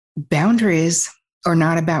Boundaries are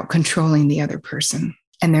not about controlling the other person,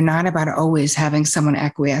 and they're not about always having someone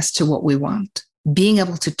acquiesce to what we want. Being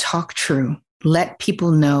able to talk true, let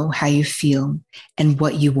people know how you feel and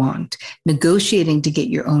what you want, negotiating to get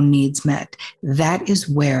your own needs met. That is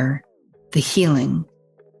where the healing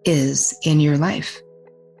is in your life.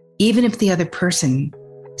 Even if the other person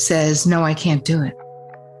says, no, I can't do it,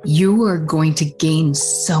 you are going to gain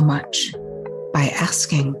so much by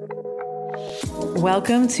asking.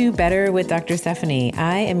 Welcome to Better with Dr. Stephanie.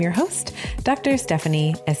 I am your host, Dr.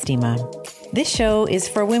 Stephanie Estima. This show is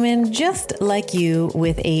for women just like you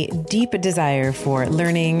with a deep desire for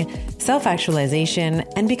learning, self-actualization,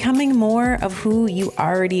 and becoming more of who you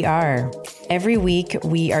already are. Every week,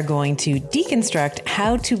 we are going to deconstruct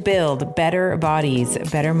how to build better bodies,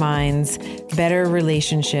 better minds, better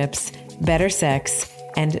relationships, better sex,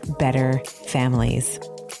 and better families.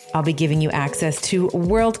 I'll be giving you access to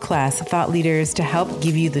world-class thought leaders to help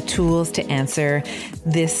give you the tools to answer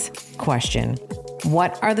this question.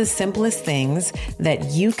 What are the simplest things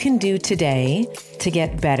that you can do today to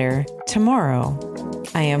get better tomorrow?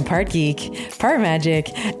 I am part geek, part magic,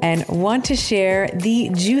 and want to share the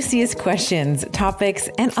juiciest questions, topics,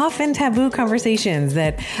 and often taboo conversations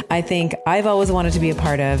that I think I've always wanted to be a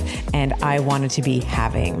part of and I wanted to be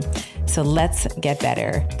having. So let's get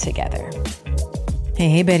better together.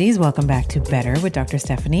 Hey, Betties. Welcome back to Better with Dr.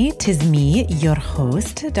 Stephanie. 'Tis me, your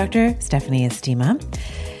host, Dr. Stephanie Estima.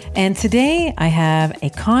 And today I have a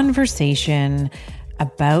conversation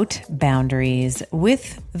about boundaries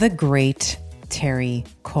with the great Terry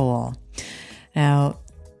Cole. Now,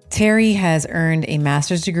 Terry has earned a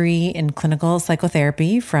master's degree in clinical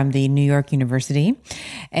psychotherapy from the New York University.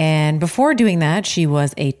 And before doing that, she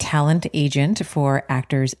was a talent agent for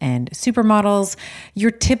actors and supermodels, your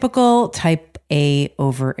typical type A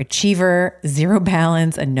overachiever, zero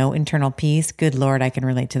balance, and no internal peace. Good Lord, I can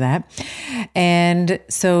relate to that. And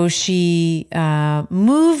so she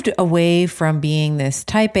moved away from being this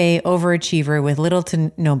type A overachiever with little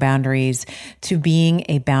to no boundaries to being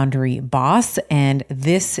a boundary boss. And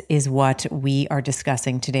this is what we are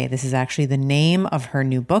discussing today. This is actually the name of her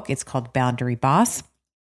new book. It's called Boundary Boss.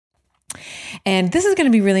 And this is going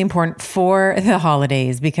to be really important for the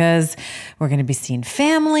holidays because we're going to be seeing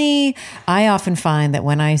family. I often find that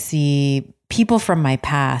when I see people from my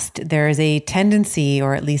past, there is a tendency,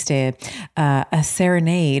 or at least a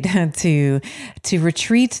serenade, to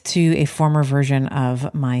retreat to a former version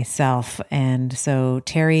of myself. And so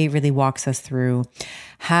Terry really walks us through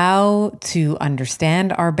how to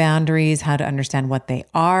understand our boundaries, how to understand what they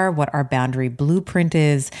are, what our boundary blueprint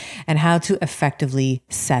is, and how to effectively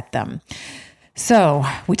set them. So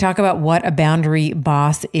we talk about what a boundary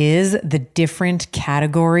boss is, the different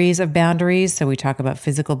categories of boundaries. So we talk about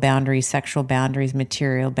physical boundaries, sexual boundaries,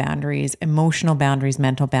 material boundaries, emotional boundaries,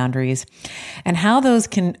 mental boundaries, and how those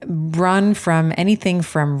can run from anything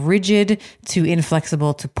from rigid to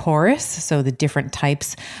inflexible to porous. So the different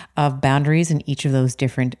types of boundaries in each of those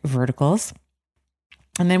different verticals.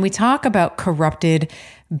 And then we talk about corrupted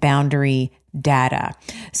boundary data.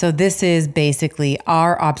 So this is basically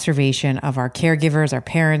our observation of our caregivers, our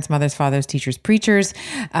parents, mothers, fathers, teachers, preachers.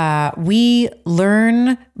 We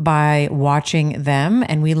learn by watching them,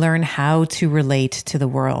 and we learn how to relate to the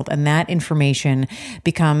world. And that information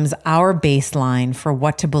becomes our baseline for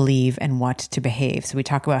what to believe and what to behave. So we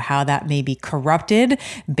talk about how that may be corrupted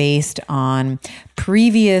based on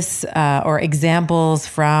previous or examples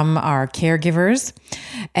from our caregivers.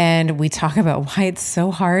 And we talk about why it's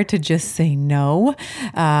so hard to just say no,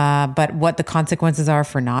 but what the consequences are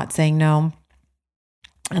for not saying no.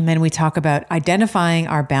 And then we talk about identifying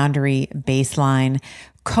our boundary baseline,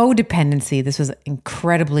 codependency. This was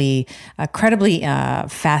incredibly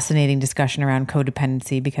fascinating discussion around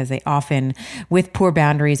codependency because they often, with poor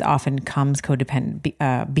boundaries, often begets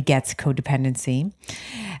codependency.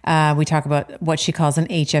 We talk about what she calls an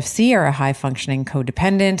HFC, or a high functioning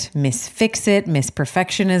codependent, misfix-it,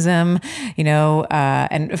 misperfectionism,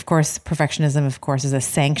 and of course, perfectionism, of course, is a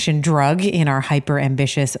sanctioned drug in our hyper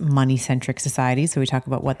ambitious money centric society. So we talk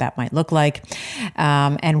about what that might look like,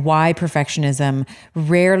 and why perfectionism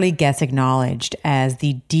rarely gets acknowledged as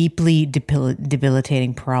the deeply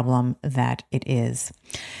debilitating problem that it is.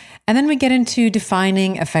 And then we get into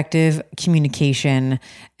defining effective communication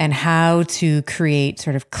and how to create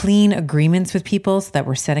sort of clean agreements with people so that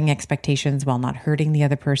we're setting expectations while not hurting the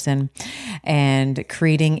other person, and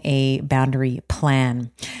creating a boundary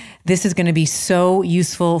plan. This is going to be so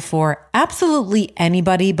useful for absolutely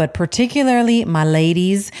anybody, but particularly my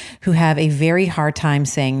ladies who have a very hard time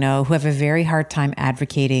saying no, who have a very hard time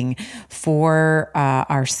advocating for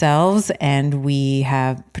ourselves, and we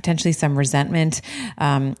have potentially some resentment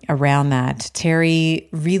around that. Terry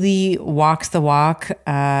really walks the walk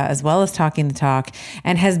as well as talking the talk,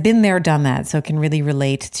 and has been there, done that, so can really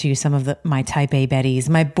relate to some of my type A Betties,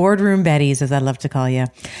 my boardroom Betties, as I love to call you,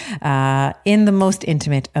 in the most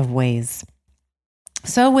intimate of ways.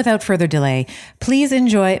 So without further delay, please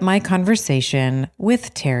enjoy my conversation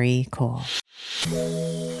with Terry Cole.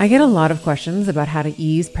 I get a lot of questions about how to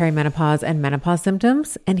ease perimenopause and menopause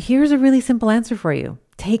symptoms, and here's a really simple answer for you.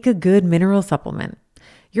 Take a good mineral supplement.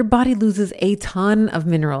 Your body loses a ton of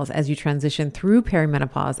minerals as you transition through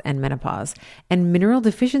perimenopause and menopause, and mineral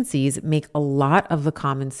deficiencies make a lot of the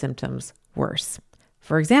common symptoms worse.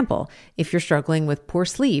 For example, if you're struggling with poor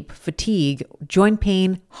sleep, fatigue, joint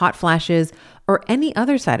pain, hot flashes, or any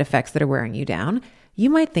other side effects that are wearing you down, you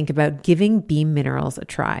might think about giving Beam Minerals a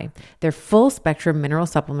try. Their full spectrum mineral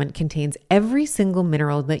supplement contains every single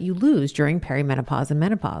mineral that you lose during perimenopause and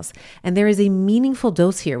menopause, and there is a meaningful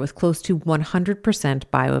dose here with close to 100%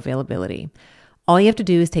 bioavailability. All you have to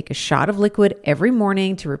do is take a shot of liquid every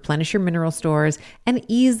morning to replenish your mineral stores and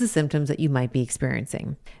ease the symptoms that you might be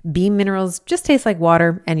experiencing. Beam Minerals just taste like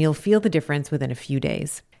water, and you'll feel the difference within a few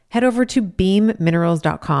days. Head over to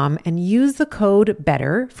beamminerals.com and use the code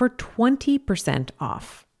BETTER for 20%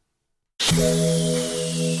 off.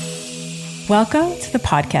 Welcome to the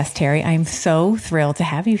podcast, Terry. I'm so thrilled to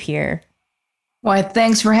have you here. Why,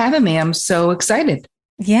 thanks for having me. I'm so excited.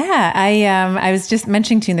 Yeah, I was just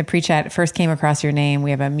mentioning to you in the pre-chat, first came across your name.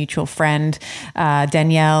 We have a mutual friend,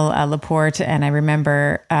 Danielle Laporte, and I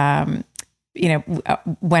remember,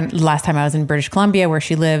 when last time I was in British Columbia, where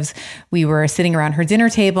she lives, we were sitting around her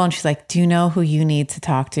dinner table, and she's like, "Do you know who you need to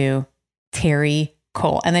talk to? Terry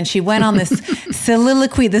Cole." And then she went on this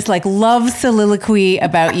soliloquy, this like love soliloquy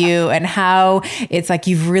about you and how it's like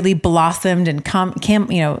you've really blossomed and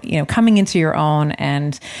coming into your own.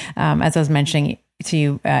 And as I was mentioning to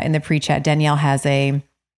you in the pre-chat, Danielle has a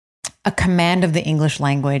command of the English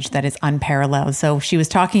language that is unparalleled. So she was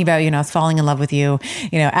talking about, us falling in love with you,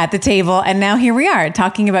 at the table. And now here we are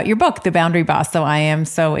talking about your book, The Boundary Boss. So I am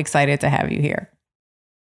so excited to have you here.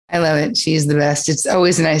 I love it. She's the best. It's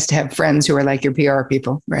always nice to have friends who are like your PR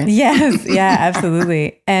people, right? Yes. Yeah,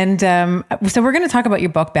 absolutely. And so we're going to talk about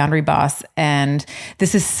your book, Boundary Boss. And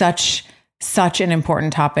this is such an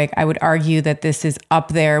important topic. I would argue that this is up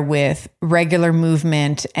there with regular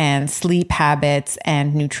movement and sleep habits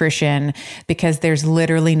and nutrition, because there's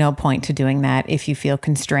literally no point to doing that if you feel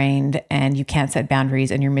constrained and you can't set boundaries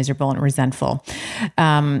and you're miserable and resentful. Yep.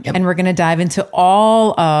 And we're going to dive into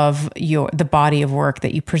all of the body of work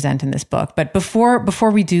that you present in this book. But before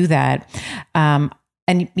we do that,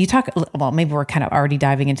 and you talk, well, maybe we're kind of already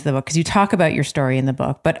diving into the book because you talk about your story in the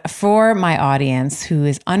book. But for my audience who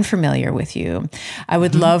is unfamiliar with you, I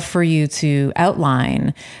would love for you to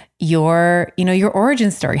outline your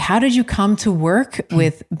origin story. How did you come to work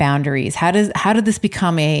with boundaries? How did this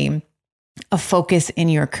become a focus in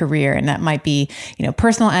your career? And that might be,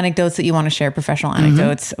 personal anecdotes that you want to share, professional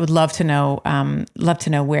anecdotes. I would love to know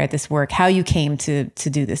where this work, how you came to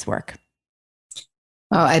do this work.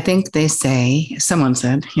 Well, I think someone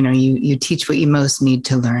said, you teach what you most need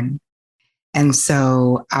to learn. And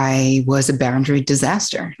so I was a boundary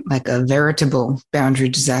disaster, like a veritable boundary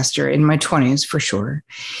disaster in my 20s for sure.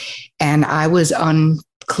 And I was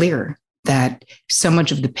unclear that so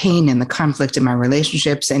much of the pain and the conflict in my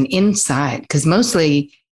relationships and inside, because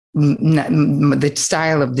mostly the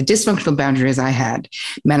style of the dysfunctional boundaries I had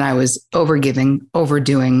meant I was overgiving,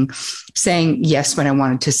 overdoing, saying yes when I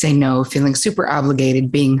wanted to say no, feeling super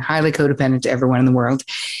obligated, being highly codependent to everyone in the world.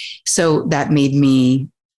 So that made me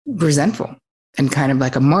resentful and kind of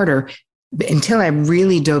like a martyr. Until I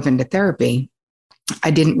really dove into therapy,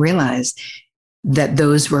 I didn't realize that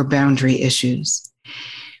those were boundary issues.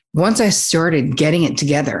 Once I started getting it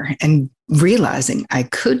together and realizing I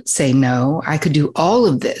could say no, I could do all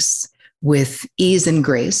of this with ease and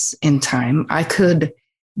grace in time. I could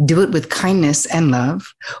do it with kindness and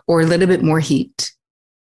love, or a little bit more heat.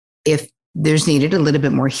 If there's needed a little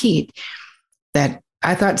bit more heat, that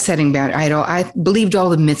I thought setting boundaries, I believed all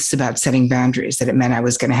the myths about setting boundaries, that it meant I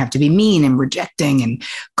was going to have to be mean and rejecting and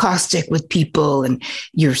caustic with people, and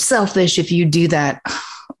you're selfish if you do that,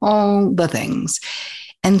 all the things.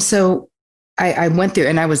 And so I went through,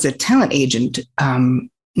 and I was a talent agent,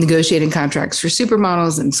 negotiating contracts for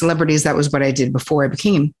supermodels and celebrities. That was what I did before I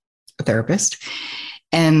became a therapist.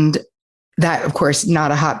 And that, of course,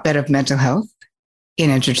 not a hotbed of mental health. in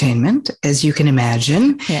entertainment, as you can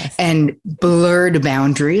imagine, Yes. and blurred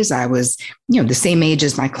boundaries. I was, the same age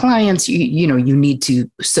as my clients. You need to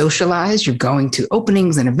socialize. You're going to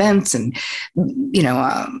openings and events and,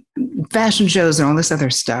 fashion shows and all this other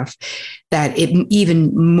stuff, that it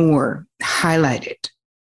even more highlighted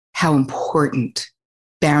how important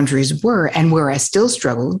boundaries were, and where I still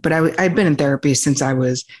struggled. But I'd been in therapy since I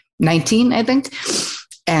was 19, I think.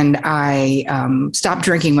 And I stopped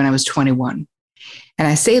drinking when I was 21. And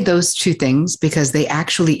I say those two things because they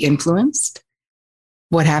actually influenced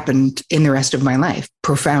what happened in the rest of my life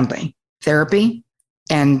profoundly. Therapy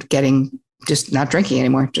and just not drinking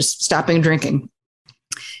anymore, just stopping drinking.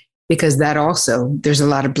 Because that also, there's a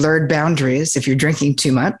lot of blurred boundaries if you're drinking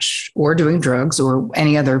too much or doing drugs or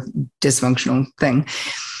any other dysfunctional thing.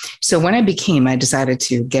 So when I decided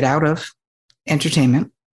to get out of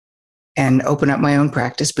entertainment and open up my own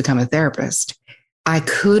practice, become a therapist, I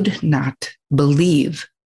could not believe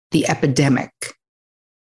the epidemic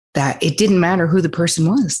that it didn't matter who the person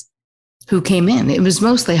was who came in. It was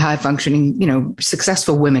mostly high functioning,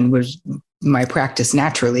 successful women was my practice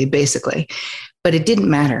naturally, basically. But it didn't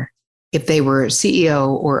matter if they were a CEO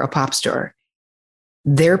or a pop star.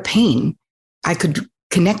 Their pain, I could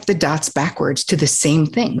connect the dots backwards to the same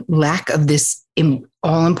thing, lack of this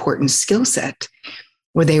all-important skill set,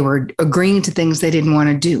 where they were agreeing to things they didn't want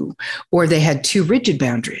to do, or they had too rigid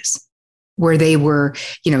boundaries, where they were,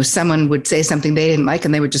 someone would say something they didn't like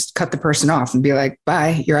and they would just cut the person off and be like,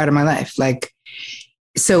 bye, you're out of my life.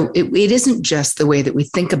 So it isn't just the way that we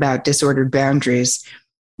think about disordered boundaries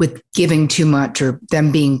with giving too much or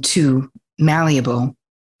them being too malleable.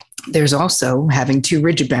 There's also having too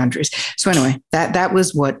rigid boundaries. So anyway, that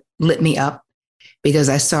was what lit me up, because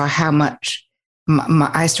I saw how much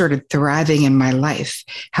I started thriving in my life,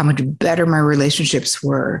 how much better my relationships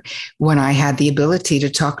were when I had the ability to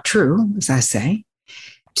talk true, as I say,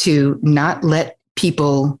 to not let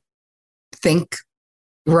people think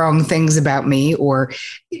wrong things about me, or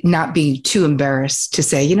not be too embarrassed to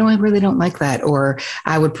say, I really don't like that, or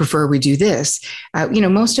I would prefer we do this.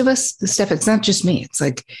 Most of us, Steph, it's not just me. It's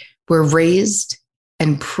like we're raised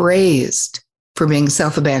and praised for being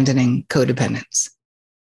self-abandoning codependents.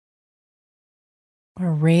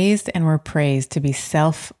 We're raised and we're praised to be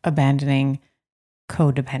self-abandoning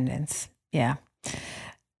codependents. Yeah.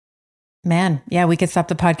 Man, yeah, we could stop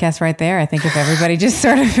the podcast right there. I think if everybody if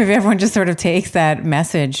everyone just sort of takes that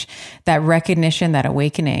message, that recognition, that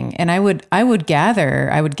awakening. And I would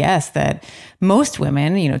guess that most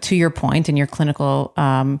women, to your point in your clinical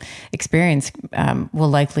experience, will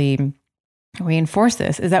likely reinforce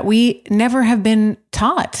this, is that we never have been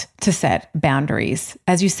taught to set boundaries.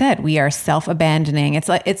 As you said, we are self-abandoning.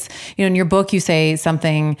 It's in your book, you say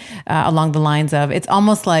something along the lines of, it's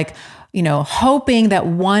almost like, hoping that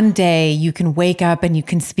one day you can wake up and you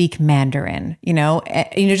can speak Mandarin,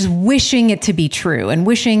 just wishing it to be true, and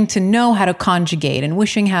wishing to know how to conjugate, and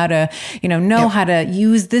wishing how to, know how to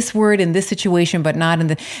use this word in this situation, but not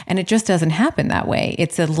and it just doesn't happen that way.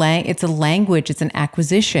 It's a language, it's an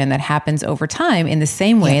acquisition that happens over time, in the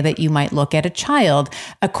same way that you might look at a child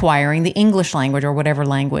acquiring the English language or whatever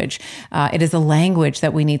language. It is a language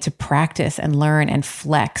that we need to practice and learn and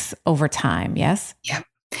flex over time. Yes? Yeah.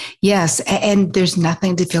 Yes. And there's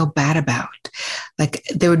nothing to feel bad about. Like,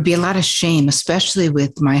 there would be a lot of shame, especially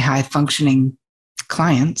with my high functioning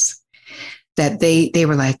clients, that they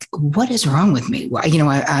were like, what is wrong with me? Well,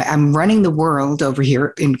 I'm running the world over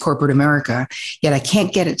here in corporate America, yet I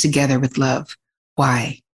can't get it together with love.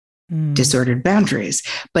 Why? Disordered boundaries.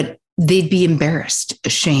 But they'd be embarrassed,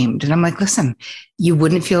 ashamed. And I'm like, listen, you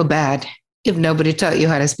wouldn't feel bad if nobody taught you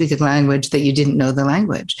how to speak a language that you didn't know the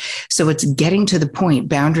language. So it's getting to the point.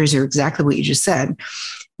 Boundaries are exactly what you just said,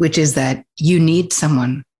 which is that you need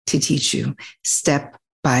someone to teach you step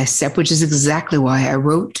by step, which is exactly why I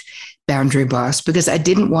wrote Boundary Boss, because I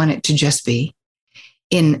didn't want it to just be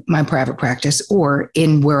in my private practice or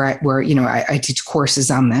in where I teach courses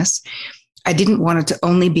on this. I didn't want it to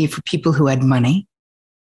only be for people who had money.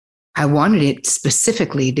 I wanted it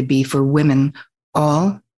specifically to be for women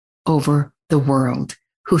all over the world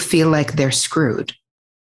who feel like they're screwed,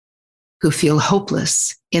 who feel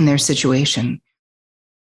hopeless in their situation,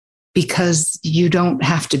 because you don't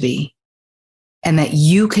have to be, and that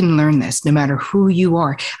you can learn this no matter who you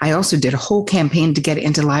are. I also did a whole campaign to get it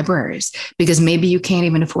into libraries, because maybe you can't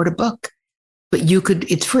even afford a book, but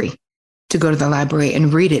it's free to go to the library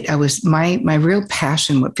and read it. My real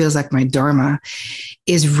passion, what feels like my dharma,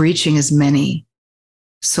 is reaching as many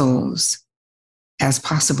souls as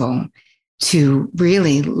possible to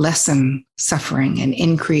really lessen suffering and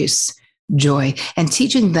increase joy, and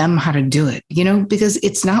teaching them how to do it, because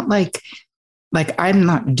it's not like Like, I'm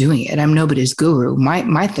not doing it. I'm nobody's guru.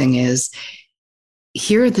 My thing is,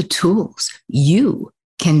 here are the tools. You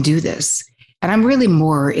can do this. And I'm really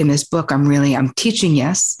more in this book. I'm teaching,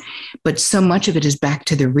 yes, but so much of it is back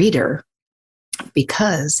to the reader,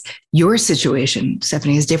 because your situation,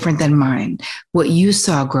 Stephanie, is different than mine. What you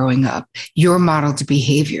saw growing up, your modeled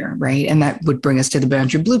behavior, right? And that would bring us to the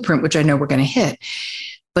boundary blueprint, which I know we're going to hit.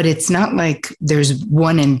 But it's not like there's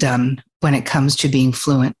one and done when it comes to being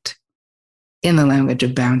fluent in the language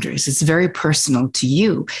of boundaries. It's very personal to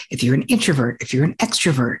you. If you're an introvert, if you're an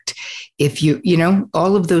extrovert, if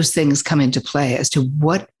all of those things come into play as to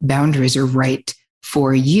what boundaries are right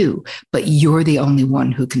for you, but you're the only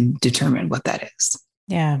one who can determine what that is.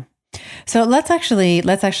 Yeah. So let's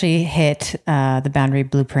actually hit the boundary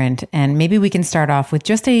blueprint, and maybe we can start off with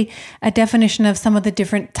just a definition of some of the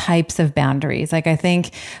different types of boundaries. Like, I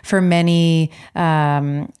think for many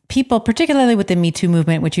people, particularly with the Me Too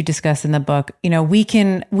movement, which you discuss in the book, we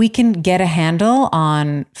can get a handle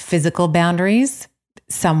on physical boundaries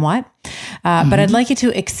somewhat, but I'd like you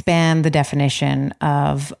to expand the definition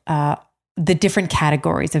of the different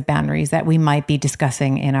categories of boundaries that we might be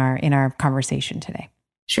discussing in our conversation today.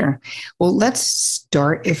 Sure. Well, let's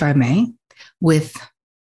start, if I may, with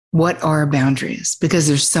what are boundaries, because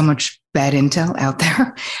there's so much bad intel out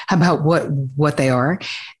there about what they are.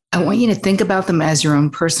 I want you to think about them as your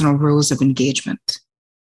own personal rules of engagement,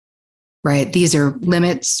 right? These are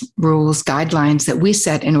limits, rules, guidelines that we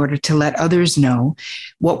set in order to let others know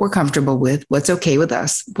what we're comfortable with, what's okay with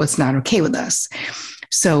us, what's not okay with us.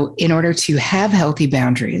 So in order to have healthy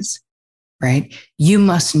boundaries, right, you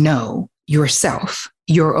must know yourself,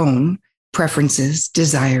 your own preferences,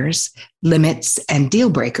 desires, limits, and deal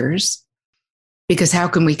breakers, because how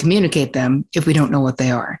can we communicate them if we don't know what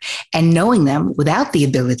they are? And knowing them without the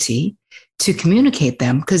ability to communicate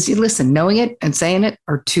them, because listen, knowing it and saying it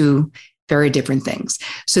are two very different things.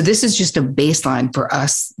 So this is just a baseline for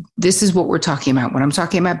us. This is what we're talking about. When I'm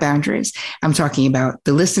talking about boundaries, I'm talking about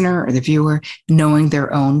the listener or the viewer knowing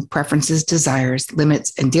their own preferences, desires,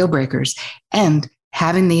 limits, and deal breakers, and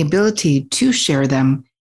having the ability to share them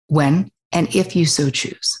when and if you so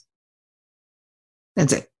choose.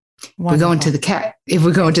 That's it. Wonderful. If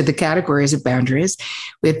we go into the categories of boundaries,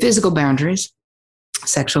 we have physical boundaries,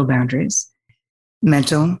 sexual boundaries,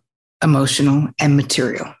 mental, emotional, and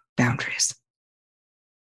material boundaries.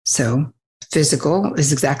 So physical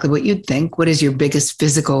is exactly what you'd think. What is your biggest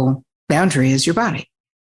physical boundary? Is your body,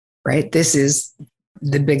 right? This is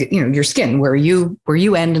the big, your skin, where you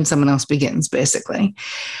end and someone else begins, basically.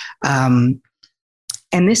 And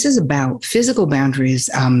this is about physical boundaries,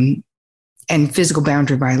 and physical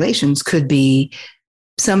boundary violations could be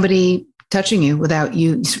somebody touching you without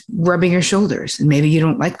you rubbing your shoulders. And maybe you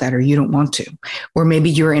don't like that, or you don't want to, or maybe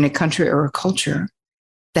you're in a country or a culture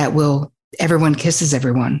that everyone kisses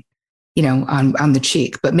everyone, on the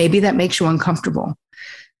cheek, but maybe that makes you uncomfortable.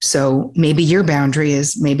 So maybe your boundary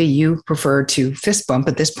is, maybe you prefer to fist bump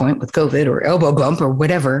at this point with COVID, or elbow bump, or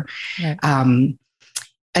whatever. Right.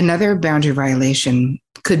 Another boundary violation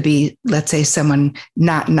could be, let's say, someone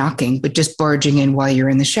not knocking, but just barging in while you're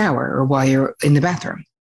in the shower or while you're in the bathroom.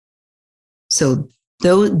 So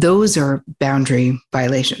those are boundary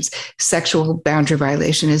violations. Sexual boundary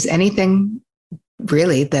violation is anything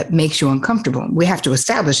really that makes you uncomfortable. We have to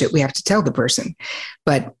establish it. We have to tell the person,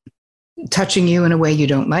 but touching you in a way you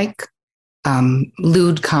don't like,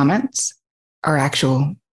 lewd comments are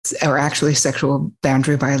actually sexual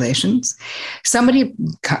boundary violations. Somebody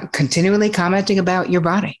continually commenting about your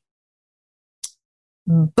body.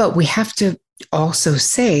 But we have to also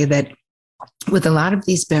say that with a lot of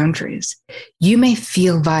these boundaries, you may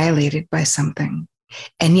feel violated by something,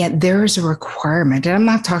 and yet there is a requirement. And I'm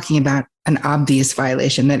not talking about an obvious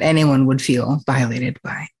violation that anyone would feel violated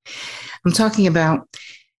by. I'm talking about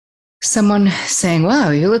someone saying,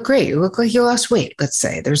 wow, you look great. You look like you lost weight. Let's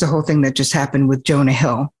say there's a whole thing that just happened with Jonah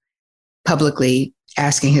Hill publicly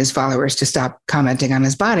asking his followers to stop commenting on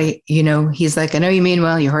his body. He's like, I know you mean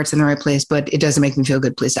well, your heart's in the right place, but it doesn't make me feel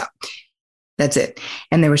good. Please stop. That's it.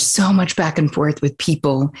 And there was so much back and forth with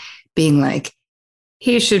people being like,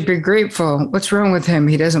 he should be grateful. What's wrong with him?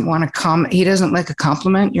 He doesn't want to comment. He doesn't like a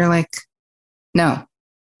compliment. You're like, no,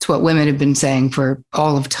 it's what women have been saying for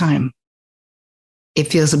all of time. It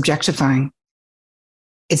feels objectifying.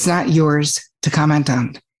 It's not yours to comment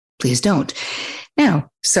on. Please don't. Now,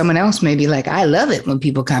 someone else may be like, I love it when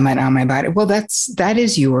people comment on my body. Well, that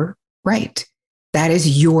is your right. That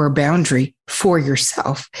is your boundary for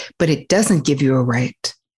yourself, but it doesn't give you a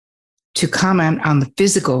right to comment on the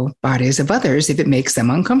physical bodies of others if it makes them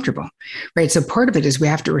uncomfortable, right? So part of it is we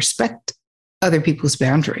have to respect other people's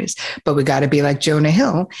boundaries, but we got to be like Jonah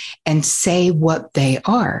Hill and say what they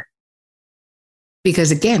are.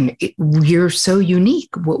 Because again, you're so unique.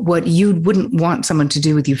 What you wouldn't want someone to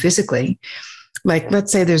do with you physically, like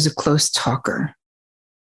let's say there's a close talker.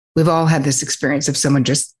 We've all had this experience of someone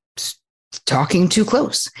just talking too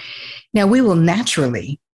close. Now we will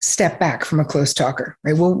naturally step back from a close talker,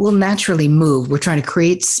 right? We'll naturally move. We're trying to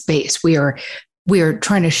create space. We are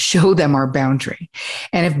trying to show them our boundary.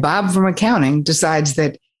 And if Bob from accounting decides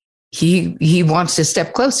that he wants to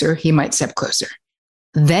step closer, he might step closer.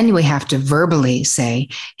 Then we have to verbally say,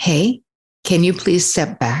 hey, can you please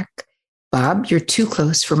step back? Bob, you're too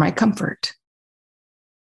close for my comfort.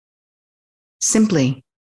 Simply,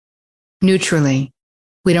 neutrally.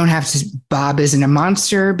 We don't have to, Bob isn't a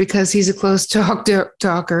monster because he's a close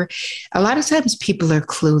talker. A lot of times people are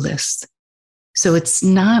clueless. So it's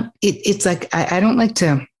not, it's like, I don't like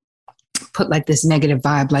to put like this negative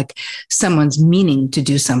vibe, like someone's meaning to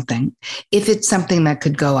do something, if it's something that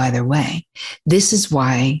could go either way. This is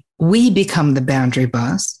why we become the boundary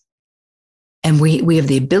boss. And we have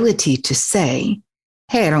the ability to say,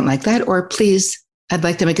 hey, I don't like that. Or please, I'd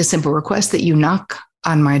like to make a simple request that you knock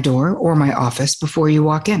on my door or my office before you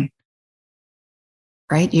walk in.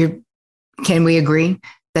 Right? Can we agree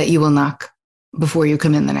that you will knock before you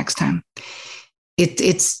come in the next time?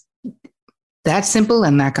 It's that simple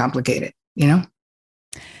and that complicated, you know?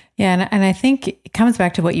 Yeah. And I think it comes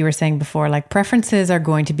back to what you were saying before, like preferences are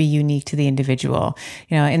going to be unique to the individual,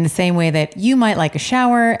 you know, in the same way that you might like a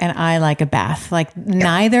shower and I like a bath, like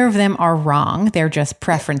neither of them are wrong. They're just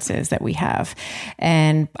preferences that we have.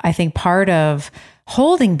 And I think part of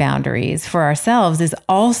holding boundaries for ourselves is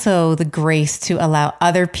also the grace to allow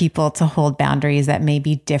other people to hold boundaries that may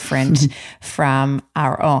be different from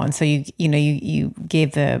our own. So you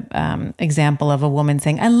gave the example of a woman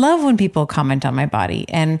saying, I love when people comment on my body.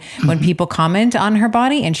 And when people comment on her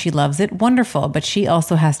body and she loves it, wonderful. But she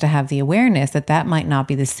also has to have the awareness that that might not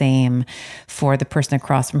be the same for the person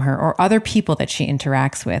across from her or other people that she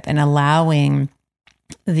interacts with, and allowing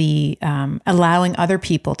other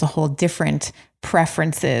people to hold different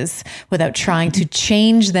preferences without trying to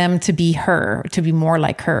change them to be her, to be more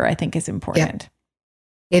like her, I think is important.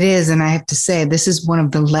 Yeah. It is. And I have to say, this is one of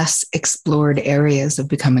the less explored areas of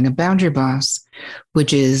becoming a boundary boss,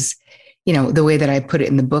 which is, you know, the way that I put it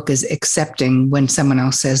in the book is accepting when someone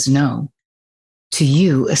else says no to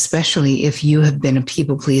you, especially if you have been a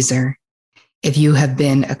people pleaser, if you have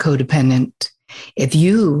been a codependent, if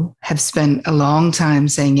you have spent a long time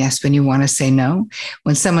saying yes when you want to say no,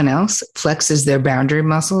 when someone else flexes their boundary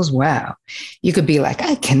muscles, wow, you could be like,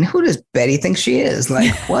 who does Betty think she is?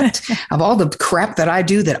 Like, what? Of all the crap that I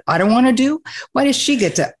do that I don't want to do, why does she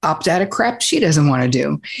get to opt out of crap she doesn't want to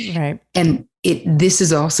do? Right. And this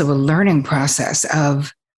is also a learning process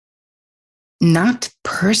of not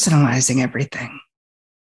personalizing everything,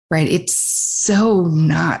 right? It's so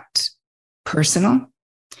not personal.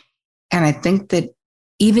 And I think that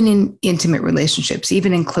even in intimate relationships,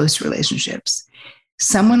 even in close relationships,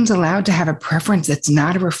 someone's allowed to have a preference that's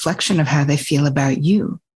not a reflection of how they feel about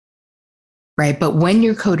you, right? But when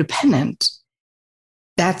you're codependent,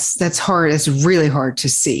 that's hard. It's really hard to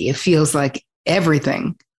see. It feels like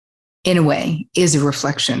everything, in a way, is a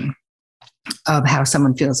reflection of how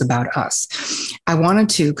someone feels about us. I wanted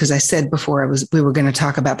to, because I said before we were going to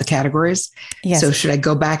talk about the categories. Yes. So should I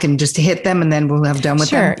go back and just hit them and then we'll have done with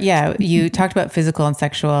them? Sure. Yeah. You talked about physical and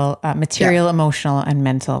sexual, material, emotional, and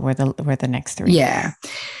mental were the next three. Yeah.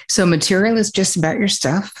 So material is just about your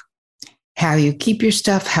stuff, how you keep your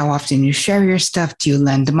stuff, how often you share your stuff. Do you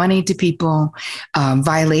lend money to people?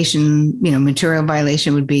 Violation, material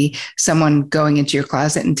violation would be someone going into your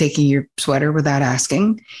closet and taking your sweater without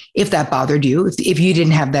asking, if that bothered you, if you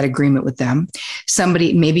didn't have that agreement with them.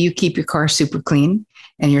 Maybe you keep your car super clean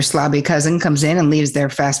and your slobby cousin comes in and leaves their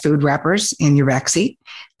fast food wrappers in your backseat.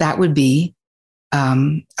 That would be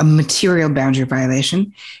a material boundary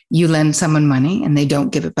violation. You lend someone money and they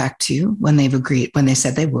don't give it back to you when they've agreed, when they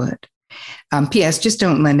said they would. P.S. Just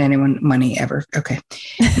don't lend anyone money ever. Okay.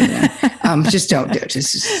 Just don't do it.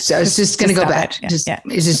 It's just going to go bad. It's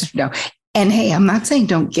just no. And hey, I'm not saying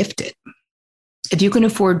don't gift it. If you can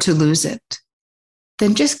afford to lose it,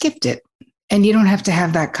 then just gift it. And you don't have to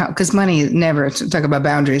have that, because money never, talk about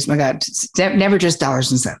boundaries, my God, it's never just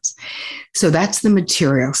dollars and cents. So that's the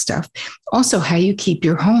material stuff. Also, how you keep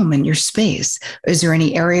your home and your space. Is there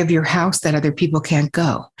any area of your house that other people can't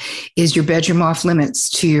go? Is your bedroom off limits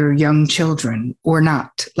to your young children or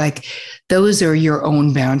not? Like, those are your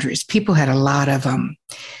own boundaries. People had a lot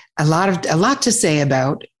to say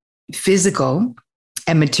about physical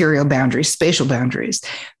and material boundaries, spatial boundaries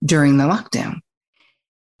during the lockdown.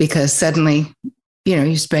 because suddenly,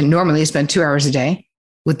 normally you spend 2 hours a day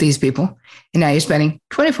with these people, and now you're spending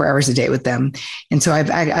 24 hours a day with them. And so I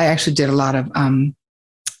actually did a lot of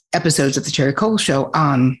episodes of the Cherry Cole Show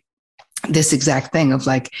on this exact thing of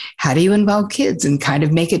like, how do you involve kids and kind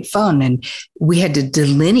of make it fun? And we had to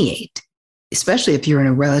delineate, especially if you're in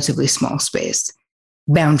a relatively small space,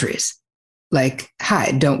 boundaries. Like,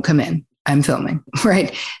 hi, don't come in. I'm filming,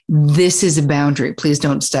 right? This is a boundary. Please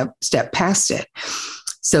don't step past it.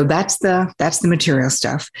 So that's the material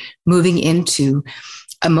stuff. Moving into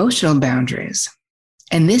emotional boundaries.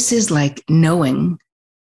 And this is like knowing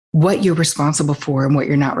what you're responsible for and what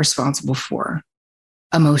you're not responsible for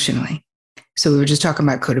emotionally. So we were just talking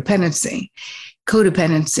about codependency.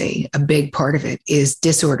 Codependency, a big part of it is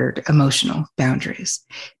disordered emotional boundaries,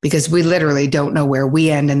 because we literally don't know where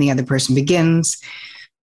we end and the other person begins.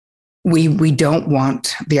 We don't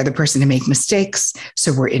want the other person to make mistakes.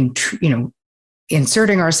 So we're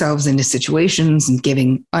inserting ourselves into situations and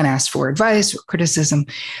giving unasked for advice or criticism.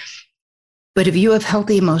 But if you have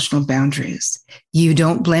healthy emotional boundaries, you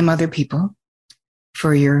don't blame other people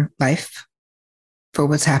for your life, for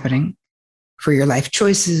what's happening, for your life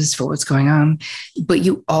choices, for what's going on. But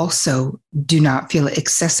you also do not feel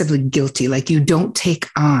excessively guilty. Like you don't take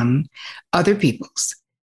on other people's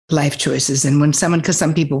life choices. And because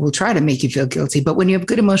some people will try to make you feel guilty, but when you have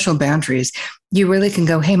good emotional boundaries, you really can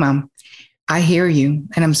go, hey, Mom, I hear you,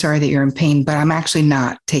 and I'm sorry that you're in pain, but I'm actually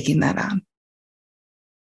not taking that on.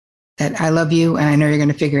 That I love you, and I know you're going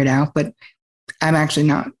to figure it out, but I'm actually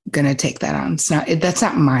not going to take that on. That's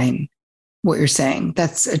not mine, what you're saying.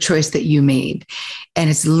 That's a choice that you made. And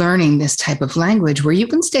it's learning this type of language where you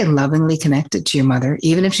can stay lovingly connected to your mother,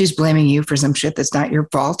 even if she's blaming you for some shit that's not your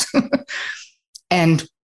fault, and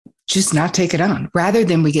just not take it on, rather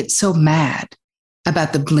than we get so mad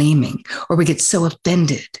about the blaming, or we get so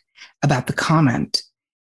offended about the comment.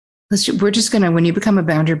 We're just going to, when you become a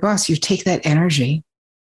boundary boss, you take that energy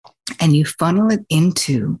and you funnel it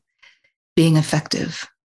into being effective,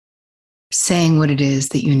 saying what it is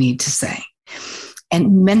that you need to say.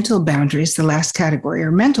 And mental boundaries, the last category,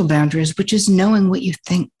 are mental boundaries, which is knowing what you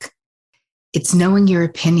think. It's knowing your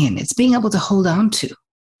opinion. It's being able to hold on to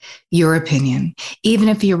your opinion, even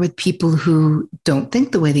if you're with people who don't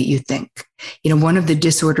think the way that you think. One of the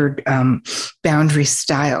disordered boundary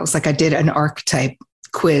styles, like I did an archetype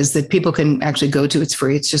quiz that people can actually go to. It's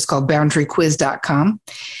free. It's just called boundaryquiz.com.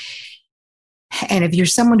 And if you're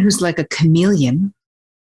someone who's like a chameleon,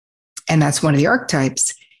 and that's one of the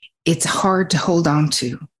archetypes, it's hard to hold on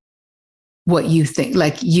to what you think.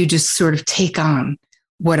 Like you just sort of take on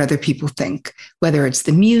what other people think, whether it's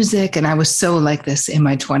the music. And I was so like this in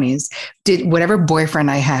my 20s. Whatever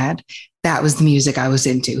boyfriend I had, that was the music I was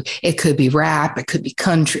into. It could be rap, it could be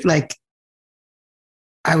country. Like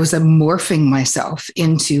I was morphing myself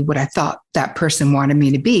into what I thought that person wanted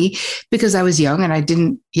me to be, because I was young and I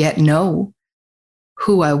didn't yet know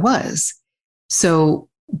who I was. So,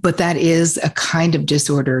 but that is a kind of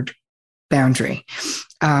disordered boundary.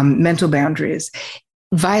 Mental boundaries.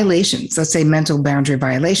 Violations, let's say mental boundary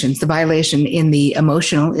violations. The violation in the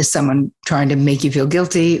emotional is someone trying to make you feel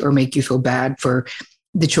guilty or make you feel bad for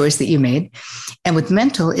the choice that you made. And with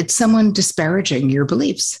mental, it's someone disparaging your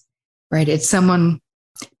beliefs, right? It's someone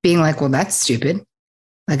being like, well, that's stupid.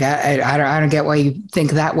 Like, I don't get why you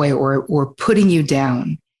think that way, or putting you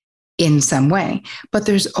down in some way. But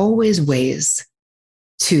there's always ways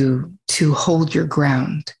to hold your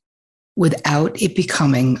ground without it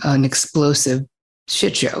becoming an explosive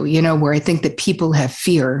shit show, where I think that people have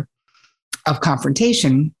fear of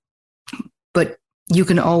confrontation, but you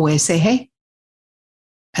can always say, hey,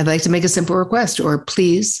 I'd like to make a simple request, or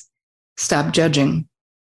please stop judging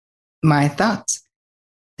my thoughts.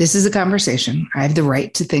 This is a conversation. I have the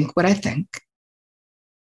right to think what I think.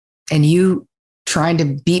 And you trying to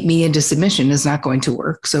beat me into submission is not going to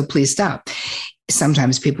work. So please stop.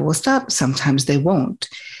 Sometimes people will stop, sometimes they won't.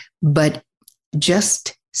 But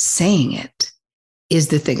just saying it is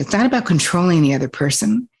the thing. It's not about controlling the other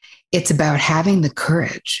person. It's about having the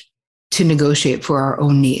courage to negotiate for our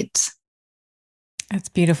own needs. That's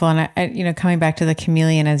beautiful. And I, coming back to the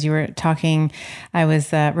chameleon, as you were talking, I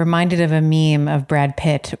was reminded of a meme of Brad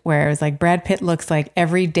Pitt, where it was like, Brad Pitt looks like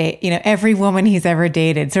every woman he's ever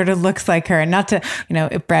dated sort of looks like her. And not to,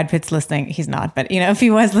 if Brad Pitt's listening, he's not, but if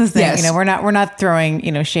he was listening, yes. We're not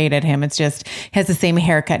throwing, shade at him. It's just, he has the same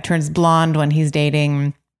haircut, turns blonde when he's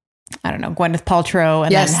dating, I don't know, Gwyneth Paltrow,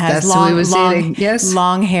 and yes, then has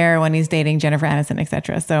long hair when he's dating Jennifer Aniston,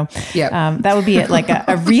 etc. So that would be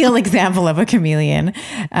a real example of a chameleon.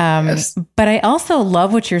 Yes. But I also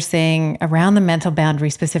love what you're saying around the mental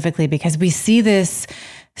boundary specifically, because we see this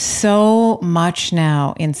so much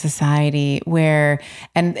now in society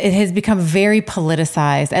and it has become very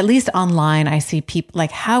politicized, at least online. I see people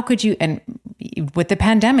like, how could you, and with the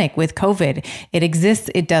pandemic, with COVID, it exists,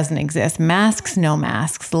 it doesn't exist. Masks, no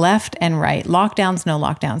masks, left and right, lockdowns, no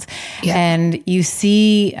lockdowns. Yeah. And you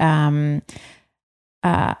see an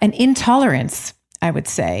intolerance, I would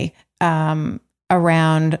say,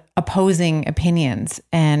 around opposing opinions.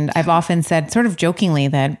 And I've often said, sort of jokingly,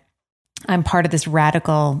 that I'm part of this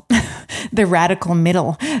the radical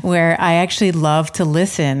middle, where I actually love to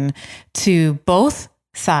listen to both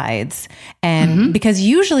sides. And because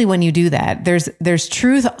usually when you do that, there's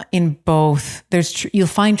truth in both. You'll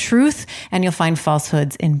find truth and you'll find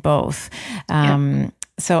falsehoods in both.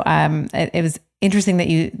 So it was interesting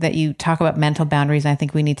that you talk about mental boundaries. And I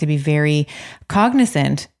think we need to be very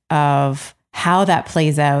cognizant of how that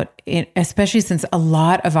plays out, especially since a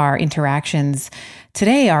lot of our interactions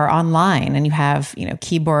today are online, and you have,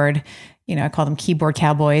 keyboard, I call them keyboard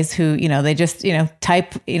cowboys who, they just,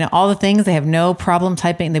 type, all the things. They have no problem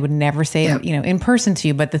typing. They would never say it, in person to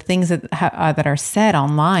you, but the things that are said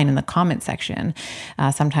online in the comment section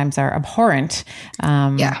sometimes are abhorrent.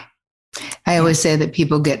 I always say that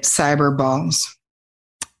people get cyber balls.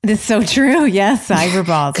 That's so true. Yes, cyber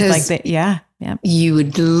balls. Yeah. You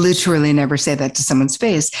would literally never say that to someone's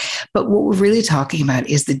face. But what we're really talking about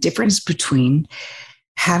is the difference between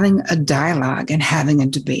having a dialogue and having a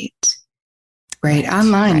debate, right?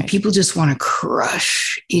 Online, people just want to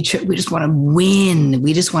crush each other. We just want to win.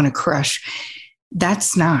 We just want to crush.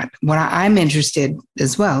 That's not what I'm interested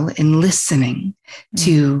as well in, listening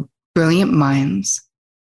to brilliant minds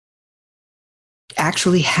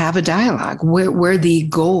actually have a dialogue where the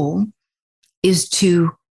goal is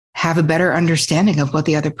to have a better understanding of what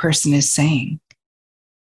the other person is saying.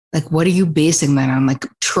 Like, what are you basing that on? Like,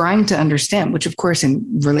 trying to understand, which of course in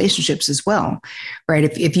relationships as well, right?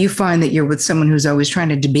 If you find that you're with someone who's always trying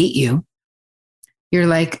to debate you, you're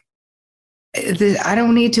like, I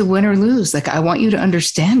don't need to win or lose. Like, I want you to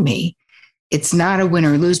understand me. It's not a win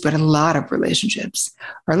or lose, but a lot of relationships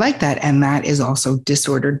are like that. And that is also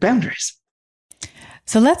disordered boundaries.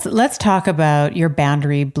 So let's talk about your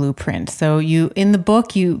boundary blueprint. So in the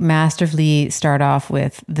book, you masterfully start off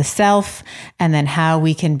with the self, and then how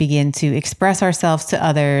we can begin to express ourselves to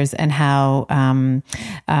others, and how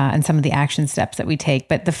and some of the action steps that we take.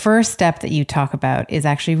 But the first step that you talk about is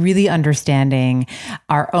actually really understanding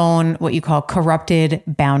our own, what you call, corrupted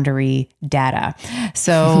boundary data.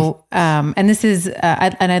 So and this is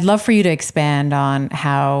and I'd love for you to expand on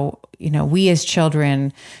how, we as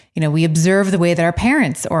children, we observe the way that our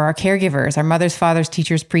parents or our caregivers, our mothers, fathers,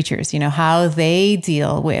 teachers, preachers, how they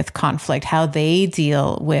deal with conflict, how they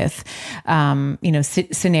deal with,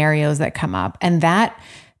 scenarios that come up. And that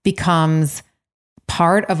becomes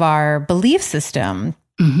part of our belief system,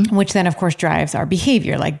 which then, of course, drives our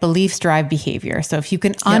behavior. Like, beliefs drive behavior. So if you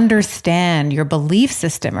can understand your belief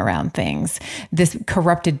system around things, this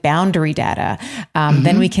corrupted boundary data,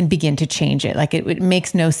 then we can begin to change it. Like, it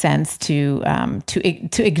makes no sense to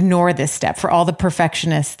ignore this step. For all the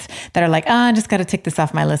perfectionists that are like, I just got to tick this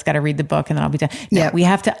off my list, got to read the book, and then I'll be done. No, we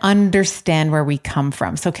have to understand where we come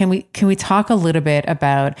from. So can we talk a little bit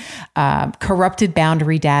about corrupted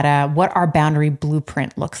boundary data, what our boundary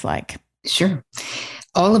blueprint looks like? Sure.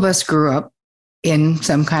 All of us grew up in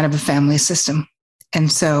some kind of a family system.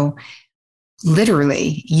 And so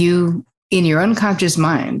literally in your unconscious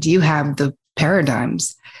mind, you have the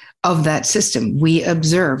paradigms of that system. We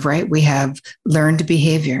observe, right? We have learned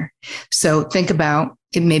behavior. So think about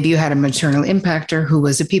it. Maybe you had a maternal impactor who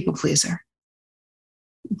was a people pleaser.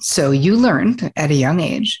 So you learned at a young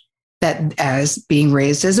age that, as being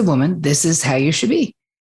raised as a woman, this is how you should be.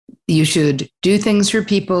 You should do things for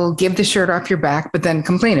people, give the shirt off your back, but then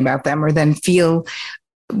complain about them, or then feel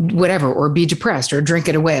whatever, or be depressed, or drink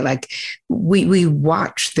it away. Like, we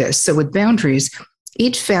watch this. So with boundaries,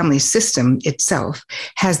 each family system itself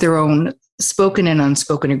has their own spoken and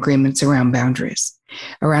unspoken agreements around boundaries,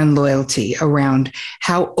 around loyalty, around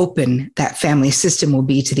how open that family system will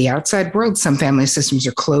be to the outside world. Some family systems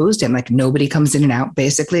are closed and like nobody comes in and out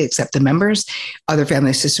basically except the members. Other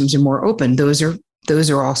family systems are more open. Those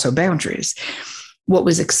are also boundaries. What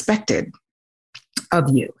was expected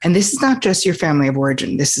of you. And this is not just your family of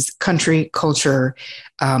origin. This is country, culture,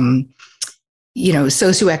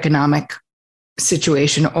 socioeconomic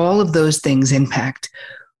situation. All of those things impact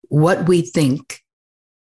what we think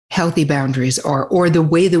healthy boundaries are, or the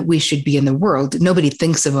way that we should be in the world. Nobody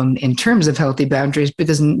thinks of them in terms of healthy boundaries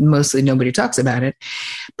because mostly nobody talks about it.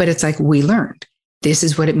 But it's like, we learned this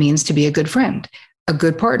is what it means to be a good friend, a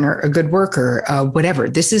good partner, a good worker, whatever.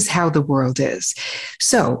 This is how the world is.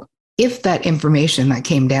 So if that information that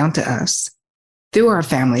came down to us through our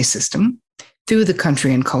family system, through the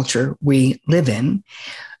country and culture we live in,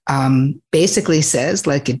 basically says,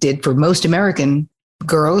 like it did for most American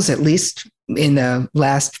girls, at least in the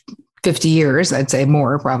last 50 years, I'd say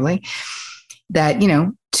more probably, that,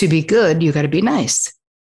 to be good, you got to be nice.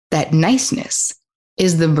 That niceness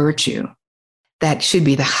is the virtue that should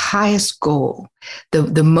be the highest goal.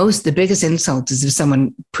 The biggest insult is if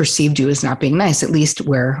someone perceived you as not being nice, at least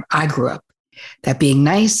where I grew up. That being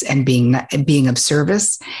nice and being of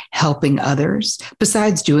service, helping others,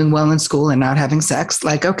 besides doing well in school and not having sex.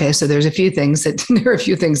 Like, okay, so there are a few things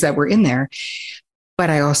that were in there. But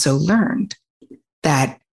I also learned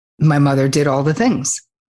that my mother did all the things.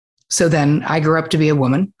 So then I grew up to be a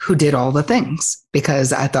woman who did all the things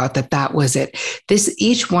because I thought that was it.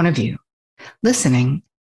 Each one of you listening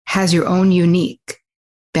has your own unique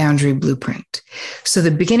boundary blueprint. So the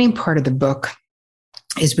beginning part of the book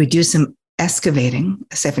is we do some excavating,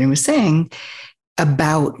 as Stephanie was saying,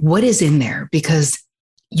 about what is in there, because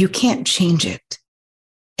you can't change it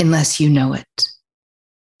unless you know it.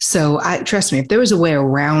 So trust me, if there was a way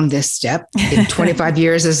around this step in 25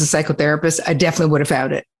 years as a psychotherapist, I definitely would have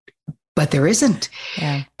found it. But there isn't,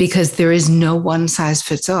 because there is no one size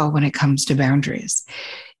fits all when it comes to boundaries.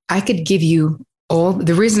 I could give you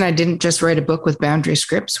the reason I didn't just write a book with boundary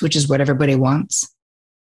scripts, which is what everybody wants,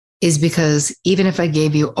 is because even if I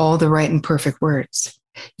gave you all the right and perfect words,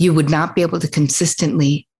 you would not be able to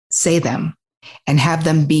consistently say them and have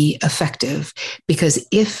them be effective. Because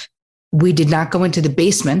if we did not go into the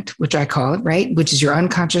basement, which I call it, right, which is your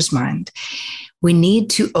unconscious mind, we need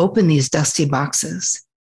to open these dusty boxes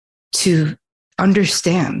to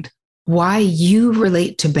understand why you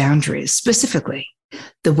relate to boundaries specifically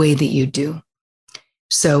the way that you do.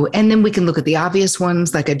 So, and then we can look at the obvious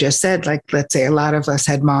ones, like I just said, like, let's say a lot of us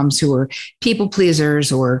had moms who were people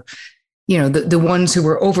pleasers, or, the ones who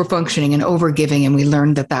were over functioning and over giving. And we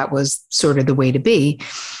learned that was sort of the way to be.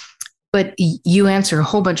 But you answer a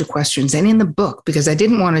whole bunch of questions. And in the book, because I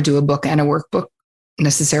didn't want to do a book and a workbook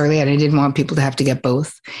necessarily, and I didn't want people to have to get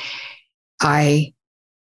both, I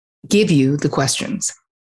give you the questions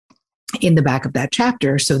in the back of that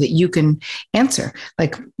chapter so that you can answer,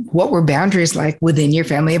 like, what were boundaries like within your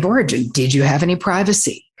family of origin? Did you have any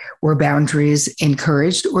privacy? Were boundaries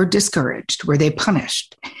encouraged or discouraged? Were they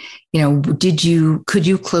punished? Could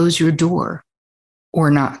you close your door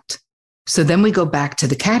or not? So then we go back to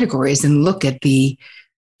the categories and look at in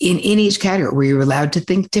each category, were you allowed to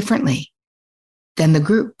think differently than the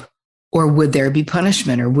group? Or would there be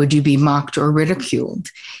punishment? Or would you be mocked or ridiculed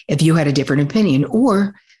if you had a different opinion?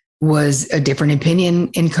 Or was a different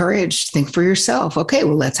opinion encouraged? Think for yourself. Okay,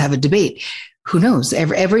 well, let's have a debate. Who knows?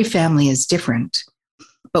 Every family is different.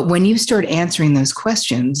 But when you start answering those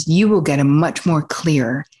questions, you will get a much more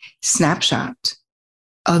clear snapshot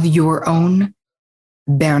of your own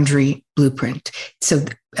boundary blueprint. So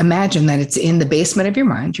imagine that it's in the basement of your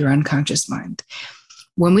mind, your unconscious mind.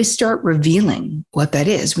 When we start revealing what that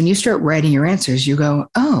is, when you start writing your answers, you go,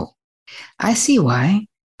 oh, I see why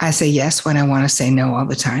I say yes when I want to say no all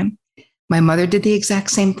the time. My mother did the exact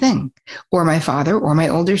same thing, or my father, or my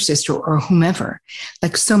older sister, or whomever.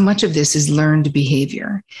 Like, so much of this is learned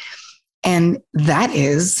behavior. And that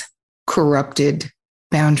is corrupted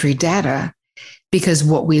boundary data, because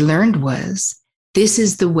what we learned was this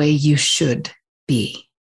is the way you should be.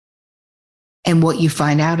 And what you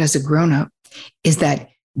find out as a grown-up is that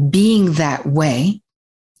being that way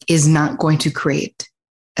is not going to create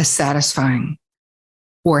a satisfying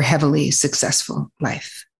or heavily successful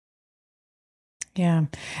life. Yeah.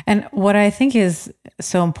 And what I think is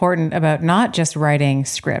so important about not just writing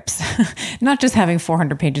scripts, not just having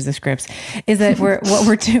 400 pages of scripts, is that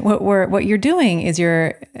what you're doing is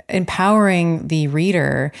you're empowering the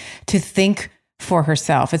reader to think for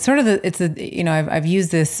herself. It's sort of I've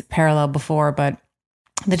used this parallel before, but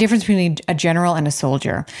the difference between a general and a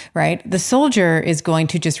soldier, right? The soldier is going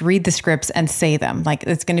to just read the scripts and say them, like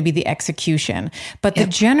it's going to be the execution. But the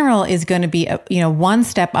general is going to be, one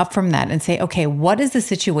step up from that and say, okay, what is the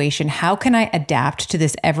situation? How can I adapt to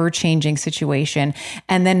this ever-changing situation?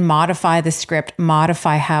 And then modify the script,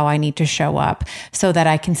 modify how I need to show up so that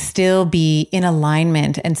I can still be in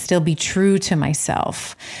alignment and still be true to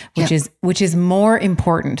myself, which is more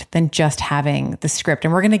important than just having the script.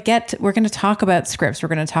 And we're going to talk about scripts.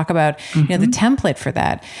 We're going to talk about the template for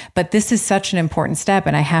that, but this is such an important step,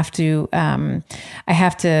 and I have to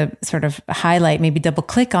sort of highlight, maybe double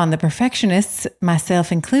click on the perfectionists,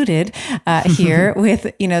 myself included, here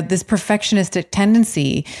with this perfectionistic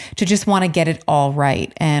tendency to just want to get it all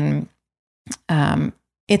right, and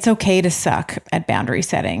it's okay to suck at boundary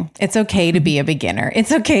setting. It's okay to be a beginner.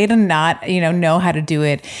 It's okay to not, know how to do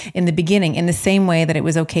it in the beginning, in the same way that it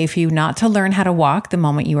was okay for you not to learn how to walk the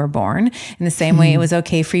moment you were born. In the same way, it was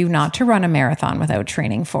okay for you not to run a marathon without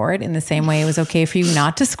training for it. In the same way, it was okay for you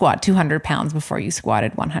not to squat 200 pounds before you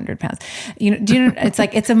squatted 100 pounds. It's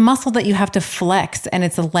like, it's a muscle that you have to flex, and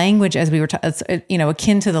it's a language, as we were,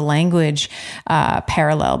 akin to the language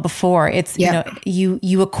parallel before. It's,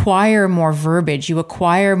 you acquire more verbiage, you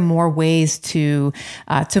acquire more ways to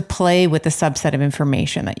play with the subset of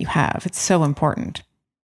information that you have. It's so important.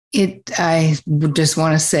 I would just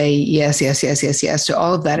want to say yes to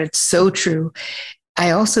all of that. It's so true.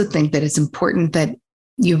 I also think that it's important that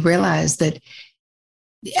you realize that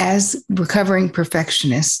as recovering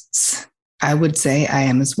perfectionists, I would say I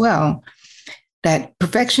am as well, that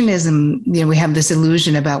perfectionism, we have this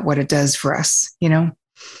illusion about what it does for us,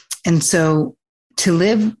 And so to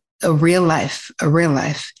live a real life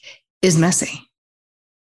is messy.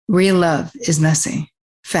 Real love is messy.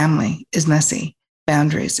 Family is messy.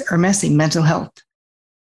 Boundaries are messy. Mental health,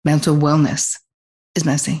 mental wellness is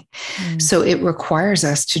messy. So it requires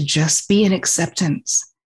us to just be in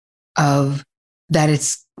acceptance of that.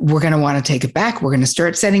 We're going to want to take it back. We're going to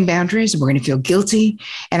start setting boundaries. We're going to feel guilty.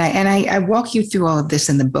 And I walk you through all of this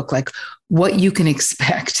in the book, like what you can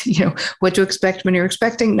expect, what to expect when you're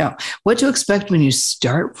expecting. No, what to expect when you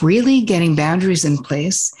start really getting boundaries in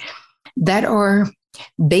place that are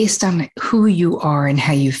based on who you are and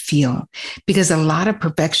how you feel. Because a lot of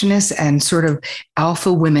perfectionists and sort of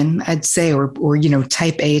alpha women, I'd say, or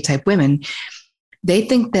type A type women, they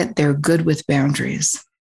think that they're good with boundaries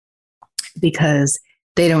because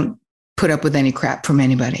they don't put up with any crap from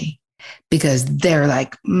anybody, because they're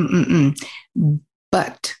like,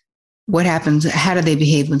 But what happens? How do they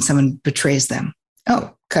behave when someone betrays them?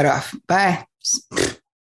 Oh, cut off. Bye. I'm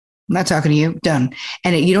not talking to you. Done.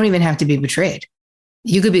 And you don't even have to be betrayed.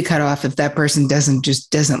 You could be cut off if that person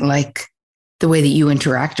doesn't like the way that you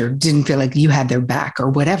interact, or didn't feel like you had their back or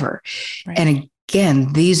whatever. Right. And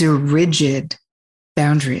again, these are rigid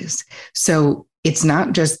boundaries. So it's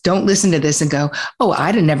not just, don't listen to this and go, oh,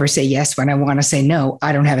 I'd never say yes when I want to say no.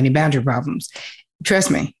 I don't have any boundary problems. Trust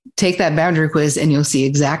me, take that boundary quiz and you'll see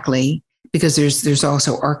exactly, because there's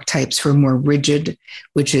also archetypes for more rigid,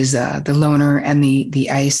 which is the loner and the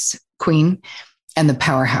ice queen and the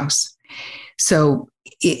powerhouse. So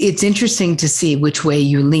it's interesting to see which way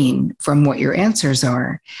you lean from what your answers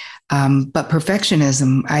are. But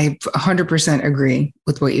perfectionism, I 100% agree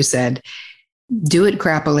with what you said. Do it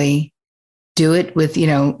crappily. Do it with,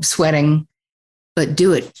 sweating, but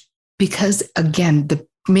do it because, again,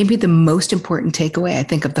 maybe the most important takeaway, I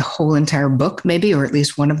think, of the whole entire book, maybe, or at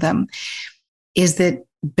least one of them, is that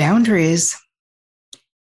boundaries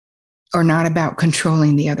are not about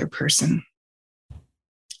controlling the other person.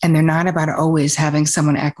 And they're not about always having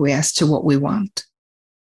someone acquiesce to what we want.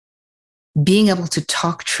 Being able to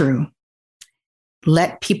talk true,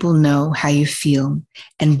 let people know how you feel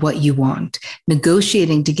and what you want,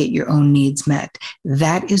 negotiating to get your own needs met.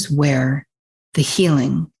 That is where the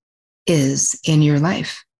healing is in your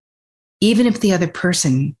life. Even if the other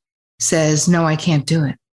person says, no, I can't do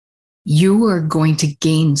it, you are going to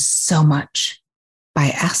gain so much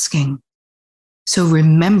by asking. So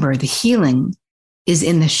remember, the healing is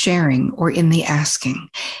in the sharing or in the asking.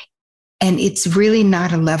 And it's really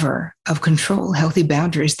not a lever of control. Healthy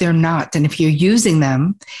boundaries, they're not. And if you're using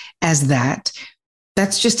them as that,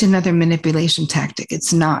 that's just another manipulation tactic.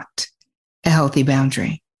 It's not a healthy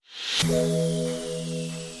boundary.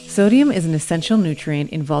 Sodium is an essential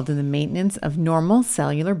nutrient involved in the maintenance of normal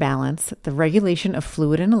cellular balance, the regulation of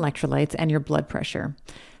fluid and electrolytes, and your blood pressure.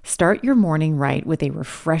 Start your morning right with a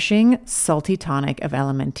refreshing, salty tonic of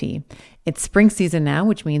LMNT. It's spring season now,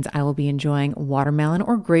 which means I will be enjoying watermelon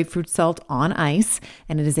or grapefruit salt on ice,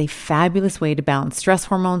 and it is a fabulous way to balance stress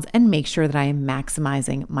hormones and make sure that I am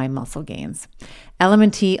maximizing my muscle gains.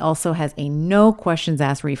 LMNT also has a no questions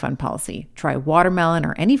asked refund policy. Try watermelon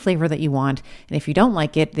or any flavor that you want, and if you don't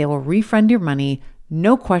like it, they will refund your money.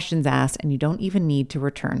 No questions asked, and you don't even need to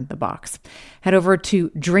return the box. Head over to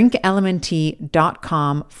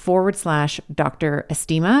drinklmnt.com/Dr.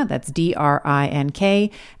 Estima. That's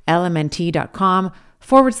DRINK,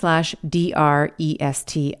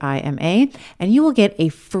 LMNT.com/DRESTIMA, and you will get a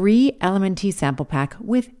free LMNT sample pack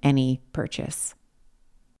with any purchase.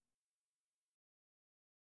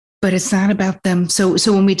 But it's not about them. So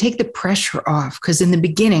when we take the pressure off, because in the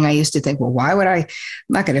beginning I used to think, well, why would I'm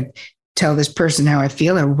not going to tell this person how I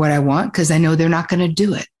feel or what I want, because I know they're not going to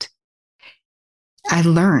do it. I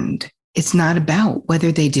learned it's not about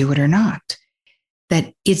whether they do it or not,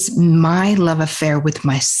 that it's my love affair with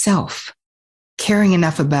myself caring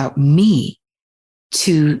enough about me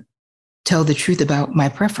to tell the truth about my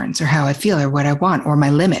preference or how I feel or what I want or my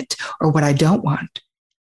limit or what I don't want.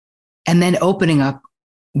 And then opening up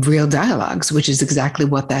real dialogues, which is exactly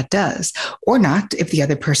what that does, or not if the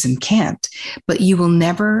other person can't. But you will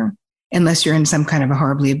never, unless you're in some kind of a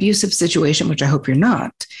horribly abusive situation, which I hope you're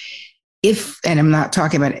not, and I'm not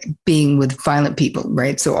talking about being with violent people,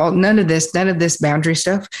 right? So none of this boundary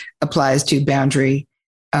stuff applies to boundary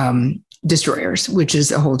destroyers, which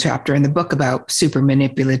is a whole chapter in the book about super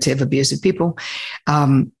manipulative, abusive people.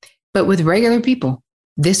 But with regular people,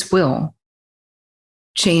 this will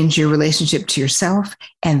change your relationship to yourself,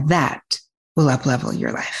 and that will up-level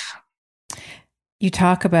your life. You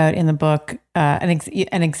talk about in the book an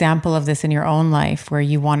example of this in your own life where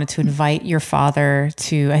you wanted to invite your father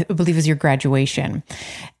to, I believe it was your graduation,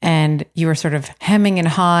 and you were sort of hemming and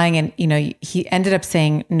hawing, and he ended up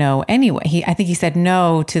saying no anyway. I think he said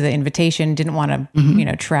no to the invitation, didn't want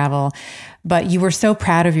to travel, but you were so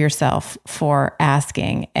proud of yourself for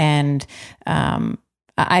asking. And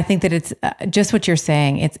I think that it's just what you're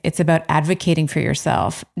saying. It's about advocating for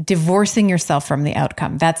yourself, divorcing yourself from the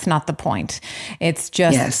outcome. That's not the point. It's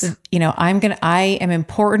just, I am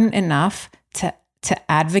important enough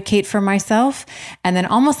to advocate for myself. And then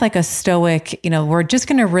almost like a stoic, we're just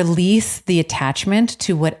going to release the attachment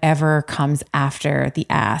to whatever comes after the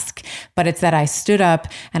ask. But it's that I stood up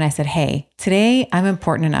and I said, hey, today I'm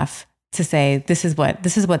important enough to say, this is what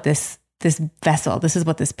this vessel, this is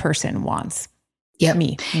what this person wants. Yeah,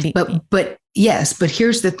 me. But yes, but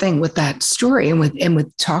here's the thing with that story and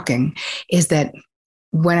with talking is that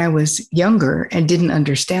when I was younger and didn't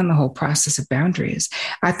understand the whole process of boundaries,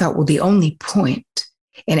 I thought, well, the only point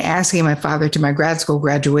in asking my father to my grad school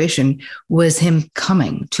graduation was him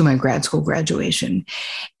coming to my grad school graduation.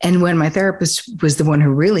 And when my therapist was the one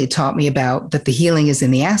who really taught me about that the healing is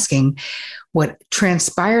in the asking, what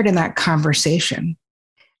transpired in that conversation,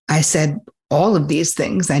 I said, all of these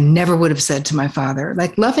things I never would have said to my father,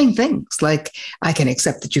 like loving things, like I can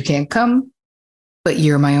accept that you can't come, but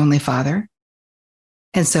you're my only father.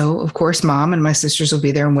 And so, of course, mom and my sisters will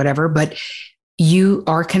be there and whatever, but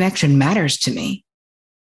our connection matters to me.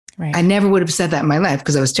 Right. I never would have said that in my life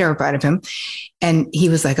because I was terrified of him. And he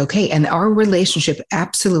was like, okay. And our relationship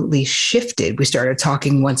absolutely shifted. We started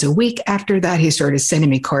talking once a week. After that, he started sending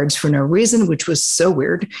me cards for no reason, which was so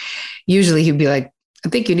weird. Usually he'd be like, I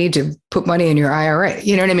think you need to put money in your IRA.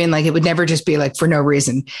 You know what I mean? Like it would never just be like for no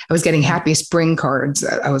reason. I was getting happy spring cards.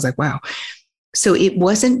 I was like, wow. So it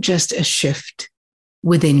wasn't just a shift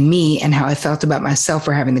within me and how I felt about myself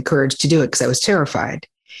for having the courage to do it because I was terrified.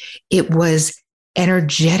 It was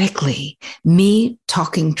energetically me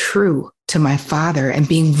talking true to my father and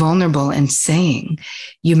being vulnerable and saying,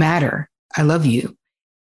 you matter. I love you.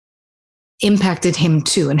 Impacted him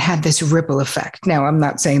too and had this ripple effect. Now, I'm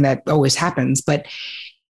not saying that always happens, but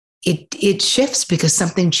it shifts because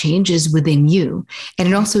something changes within you. And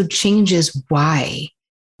it also changes why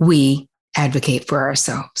we advocate for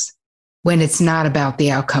ourselves when it's not about the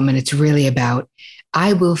outcome and it's really about,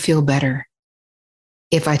 I will feel better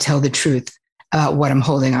if I tell the truth about what I'm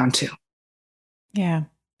holding on to. Yeah.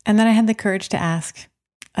 And then I had the courage to ask.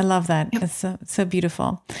 I love that. Yep. It's so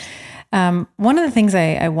beautiful. One of the things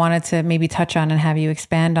I wanted to maybe touch on and have you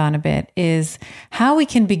expand on a bit is how we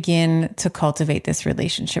can begin to cultivate this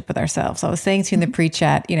relationship with ourselves. I was saying to you in the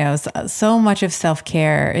pre-chat, so much of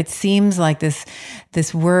self-care, it seems like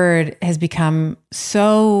this word has become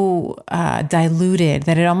so diluted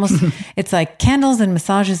that it almost, it's like candles and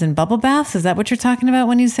massages and bubble baths. Is that what you're talking about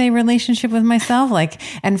when you say relationship with myself?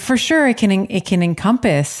 And for sure it can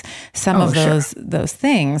encompass some of those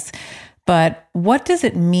things. But what does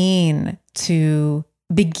it mean to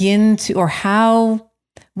begin to,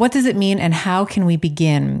 what does it mean and how can we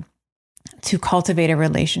begin to cultivate a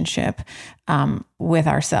relationship with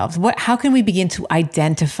ourselves? How can we begin to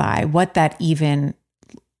identify what that even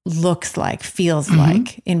looks like, feels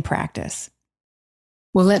like in practice?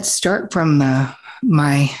 Well, let's start from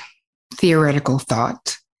my theoretical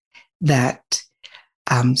thought that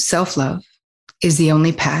self-love is the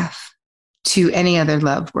only path to any other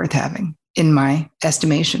love worth having, in my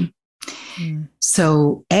estimation.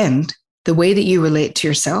 So, and the way that you relate to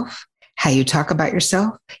yourself, how you talk about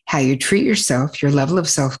yourself, how you treat yourself, your level of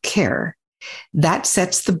self-care, that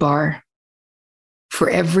sets the bar for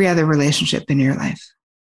every other relationship in your life.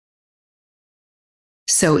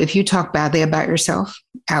 So if you talk badly about yourself,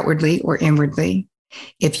 outwardly or inwardly,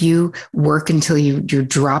 if you work until you're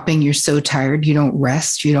dropping, you're so tired, you don't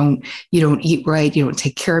rest, you don't eat right, you don't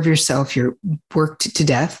take care of yourself, you're worked to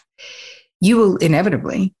death, you will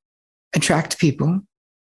inevitably attract people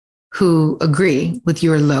who agree with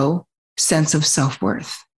your low sense of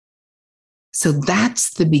self-worth. So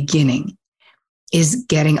that's the beginning, is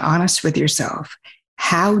getting honest with yourself.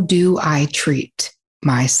 How do I treat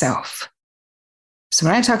myself? So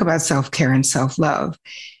when I talk about self-care and self-love,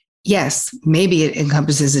 yes, maybe it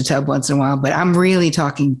encompasses a tub once in a while, but I'm really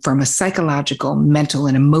talking from a psychological, mental,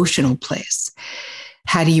 and emotional place.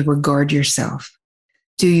 How do you regard yourself?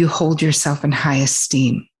 Do you hold yourself in high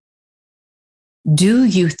esteem? Do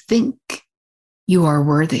you think you are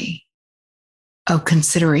worthy of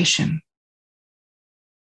consideration?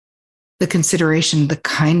 The consideration, the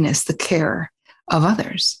kindness, the care of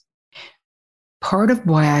others. Part of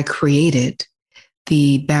why I created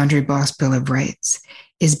the Boundary Boss Bill of Rights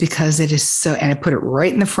is because it is so, and I put it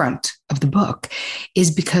right in the front of the book,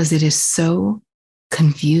 is because it is so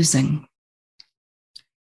confusing.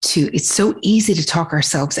 It's so easy to talk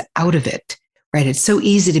ourselves out of it, right? It's so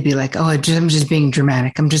easy to be like, oh, I'm just being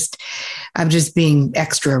dramatic. I'm just being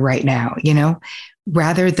extra right now,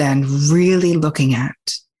 rather than really looking at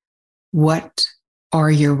what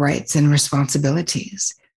are your rights and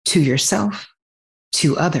responsibilities to yourself,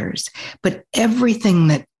 to others, but everything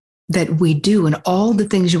that we do and all the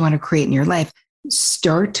things you want to create in your life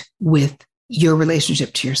start with your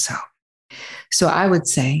relationship to yourself. So I would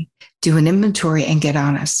say, do an inventory and get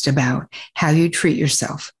honest about how you treat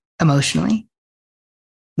yourself emotionally,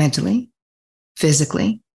 mentally,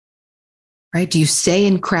 physically, right? Do you stay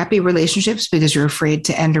in crappy relationships because you're afraid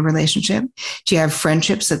to end a relationship? Do you have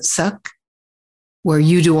friendships that suck, where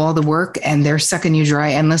you do all the work and they're sucking you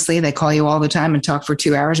dry endlessly? They call you all the time and talk for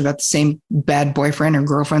 2 hours about the same bad boyfriend or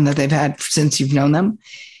girlfriend that they've had since you've known them.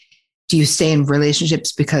 Do you stay in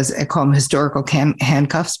relationships because I call them historical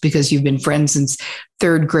handcuffs, because you've been friends since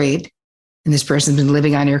 3rd grade and this person's been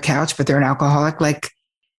living on your couch, but they're an alcoholic? Like,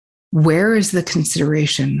 where is the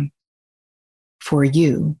consideration for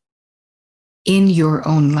you in your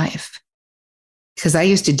own life? Because I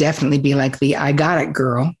used to definitely be like the I got it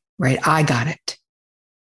girl, right? I got it.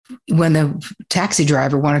 When the taxi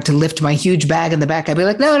driver wanted to lift my huge bag in the back, I'd be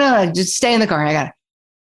like, no, just stay in the car. I got it.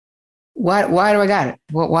 Why do I got it?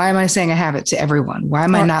 Why am I saying I have it to everyone? Why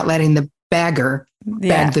am I not letting the bagger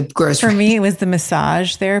bag the groceries? For me, it was the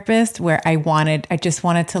massage therapist where I just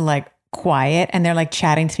wanted to like quiet, and they're like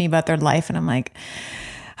chatting to me about their life. And I'm like,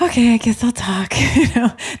 okay, I guess I'll talk.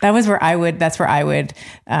 That's where I would.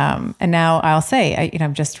 And now I'll say,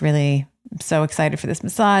 I'm just really so excited for this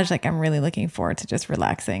massage. Like, I'm really looking forward to just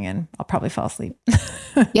relaxing, and I'll probably fall asleep.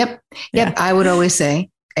 Yep. Yeah. I would always say,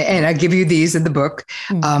 and I give you these in the book.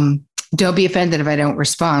 Don't be offended if I don't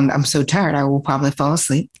respond. I'm so tired, I will probably fall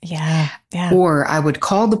asleep. Yeah. Or I would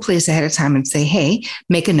call the place ahead of time and say, hey,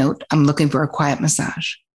 make a note. I'm looking for a quiet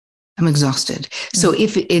massage. I'm exhausted. So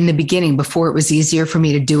if in the beginning, before it was easier for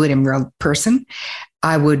me to do it in real person,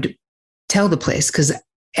 I would tell the place, because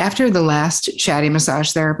after the last chatty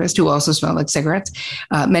massage therapist, who also smelled like cigarettes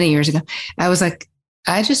many years ago, I was like,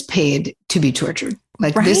 I just paid to be tortured.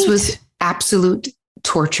 Like, right? This was absolute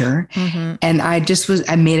torture. Mm-hmm. And I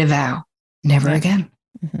made a vow, never again,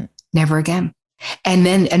 never again. And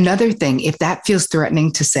then another thing, if that feels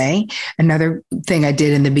threatening to say, another thing I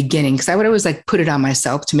did in the beginning, because I would always like put it on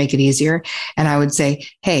myself to make it easier. And I would say,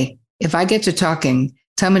 hey, if I get to talking,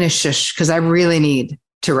 tell me to shush, because I really need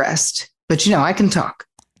to rest. But I can talk.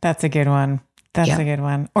 That's a good one. That's a good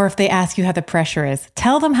one. Or if they ask you how the pressure is,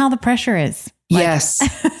 tell them how the pressure is. Like, yes.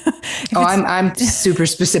 I'm super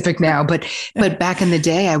specific now, but back in the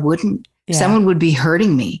day, I wouldn't. Yeah. Someone would be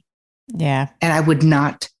hurting me. Yeah. And I would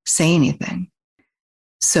not say anything.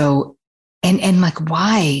 So, and like,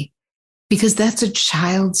 why? Because that's a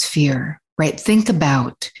child's fear, right? Think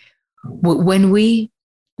about when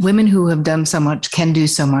women who have done so much, can do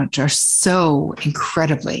so much, are so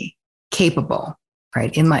incredibly capable,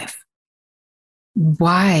 right, in life.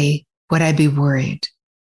 Why would I be worried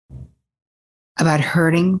about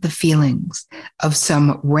hurting the feelings of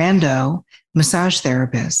some rando massage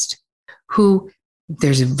therapist who,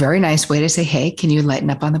 there's a very nice way to say, hey, can you lighten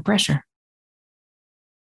up on the pressure?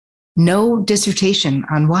 No dissertation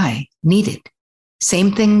on why needed.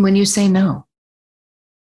 Same thing when you say no.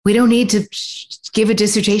 We don't need to give a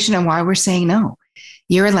dissertation on why we're saying no.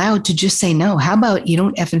 You're allowed to just say no. How about you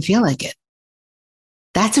don't effing feel like it?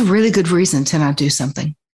 That's a really good reason to not do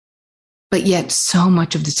something. But yet so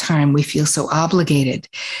much of the time we feel so obligated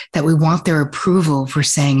that we want their approval for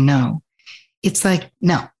saying no. It's like,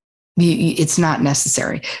 no, it's not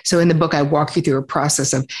necessary. So in the book, I walk you through a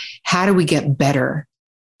process of how do we get better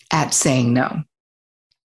at saying no.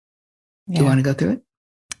 Yeah. Do you want to go through it?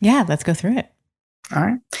 Yeah, let's go through it. All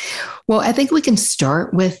right. Well, I think we can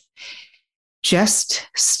start with just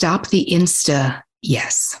stop the insta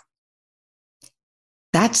yes.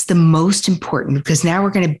 That's the most important, because now we're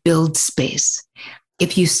going to build space.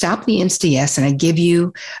 If you stop the Insta yes, and I give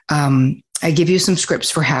you some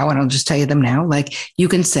scripts for how, and I'll just tell you them now. Like, you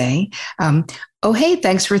can say, oh, hey,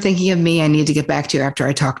 thanks for thinking of me. I need to get back to you after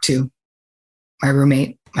I talk to my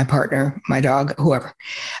roommate, my partner, my dog, whoever.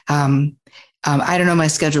 I don't know my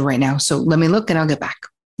schedule right now, so let me look and I'll get back,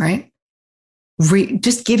 right?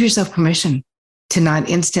 Just give yourself permission to not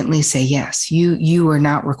instantly say yes. You are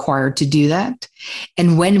not required to do that.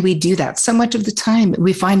 And when we do that, so much of the time,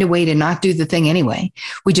 we find a way to not do the thing anyway.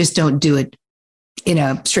 We just don't do it in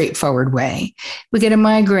a straightforward way. We get a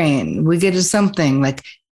migraine, we get a something. Like,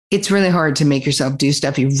 it's really hard to make yourself do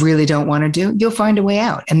stuff you really don't want to do. You'll find a way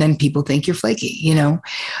out. And then people think you're flaky,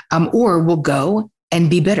 or we'll go and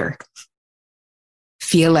be bitter.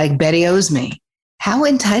 Feel like Betty owes me. How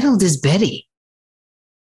entitled is Betty?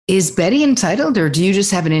 Is Betty entitled, or do you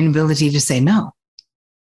just have an inability to say no?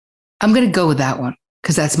 I'm going to go with that one,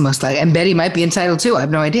 because that's most likely. And Betty might be entitled too. I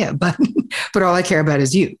have no idea, but all I care about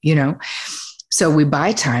is you, So we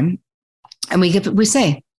buy time, and we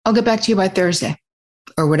say, I'll get back to you by Thursday,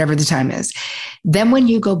 or whatever the time is. Then when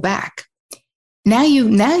you go back, now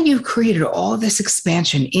you've created all this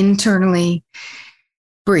expansion internally.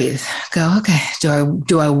 Breathe, go, okay,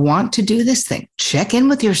 do I want to do this thing? Check in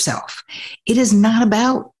with yourself. It is not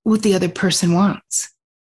about what the other person wants.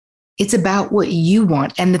 It's about what you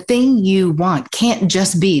want. And the thing you want can't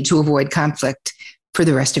just be to avoid conflict for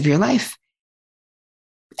the rest of your life.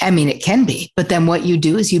 I mean, it can be, but then what you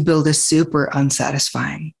do is you build a super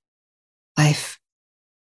unsatisfying life.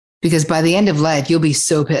 Because by the end of life, you'll be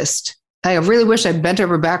so pissed. I really wish I bent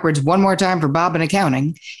over backwards one more time for Bob in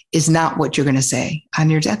accounting, is not what you're going to say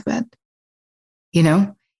on your deathbed.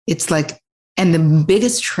 It's like, and the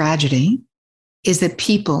biggest tragedy is that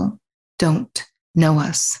people don't know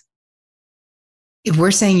us. If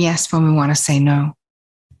we're saying yes when we want to say no,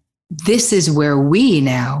 this is where we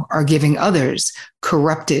now are giving others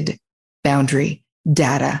corrupted boundary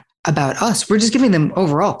data about us. We're just giving them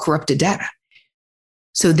overall corrupted data.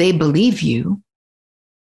 So they believe you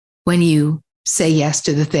when you say yes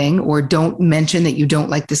to the thing, or don't mention that you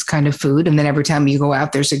don't like this kind of food. And then every time you go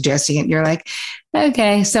out, they're suggesting it. And you're like,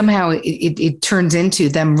 okay, somehow it turns into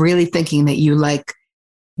them really thinking that you like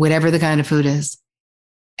whatever the kind of food is.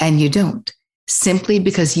 And you don't, simply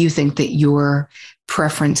because you think that your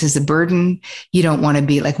preference is a burden. You don't want to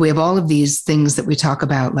be like, we have all of these things that we talk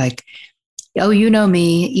about, like, oh, you know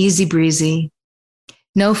me, easy breezy,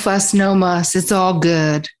 no fuss, no muss. It's all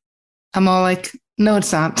good. I'm all like, no,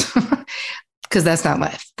 it's not, because that's not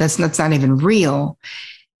life. That's not even real.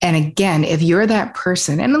 And again, if you're that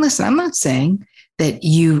person, and listen, I'm not saying that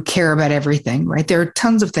you care about everything, right? There are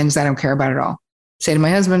tons of things I don't care about at all. Say to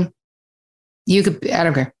my husband, I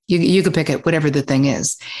don't care. You could pick it, whatever the thing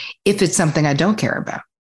is, if it's something I don't care about,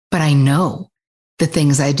 but I know the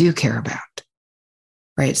things I do care about,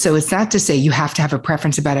 right? So it's not to say you have to have a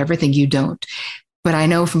preference about everything. You don't. But I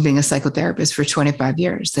know from being a psychotherapist for 25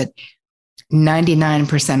 years that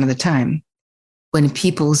 99% of the time, when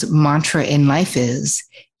people's mantra in life is,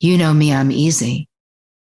 you know me, I'm easy,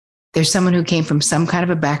 there's someone who came from some kind of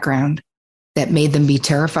a background that made them be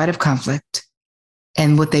terrified of conflict.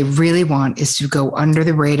 And what they really want is to go under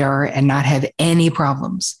the radar and not have any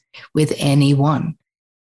problems with anyone.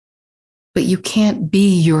 But you can't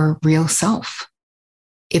be your real self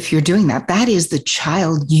if you're doing that. That is the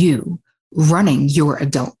child you running your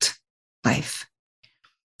adult life.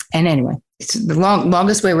 And anyway, it's the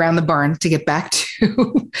longest way around the barn to get back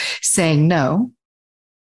to saying no.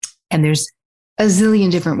 And there's a zillion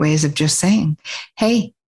different ways of just saying,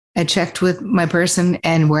 hey, I checked with my person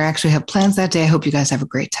and we actually have plans that day. I hope you guys have a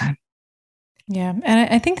great time. Yeah.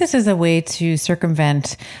 And I think this is a way to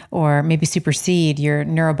circumvent or maybe supersede your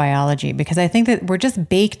neurobiology, because I think that we're just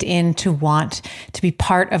baked in to want to be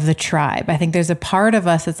part of the tribe. I think there's a part of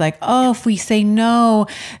us that's like, oh, if we say no,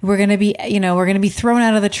 we're going to be, we're going to be thrown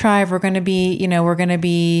out of the tribe. We're going to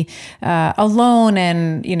be, alone,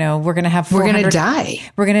 and, we're going to have, we're going to die.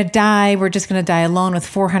 We're going to die. We're just going to die alone with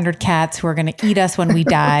 400 cats who are going to eat us when we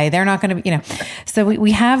die. They're not going to be, so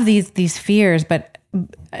we have these fears, but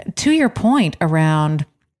to your point around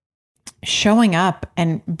showing up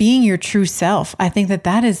and being your true self, I think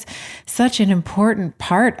that is such an important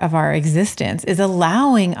part of our existence, is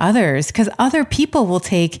allowing others, because other people will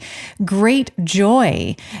take great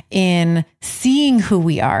joy in seeing who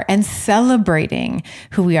we are and celebrating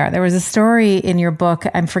who we are. There was a story in your book,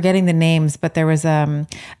 I'm forgetting the names, but there was a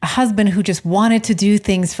husband who just wanted to do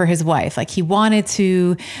things for his wife. Like he wanted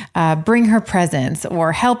to bring her presents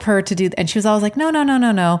or help her to do, and she was always like, no.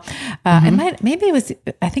 Mm-hmm.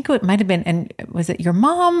 I think it might have been, and was it your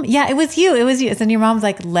mom? Yeah, it was you. And your mom's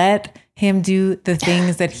like, let him do the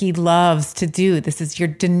things that he loves to do. You're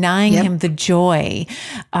denying him the joy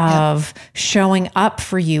of showing up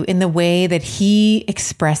for you in the way that he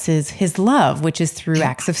expresses his love, which is through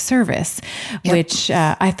acts of service, which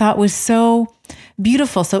I thought was so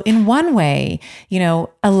beautiful. So in one way,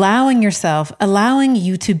 allowing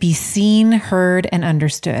you to be seen, heard, and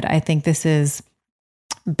understood. I think this is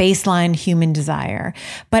baseline human desire.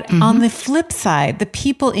 But on the flip side, the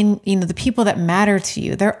people the people that matter to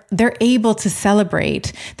you, they're able to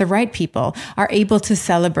celebrate, the right people are able to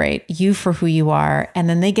celebrate you for who you are. And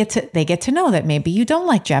then they get to know that maybe you don't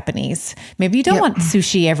like Japanese. Maybe you don't want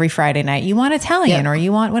sushi every Friday night. You want Italian or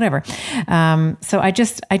you want whatever. So I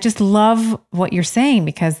just love what you're saying,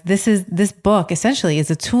 because this book essentially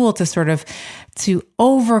is a tool to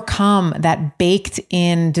overcome that baked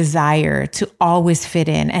in desire to always fit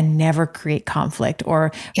in and never create conflict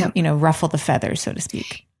or, ruffle the feathers, so to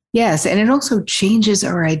speak. Yes. And it also changes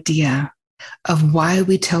our idea of why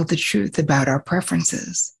we tell the truth about our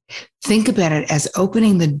preferences. Think about it as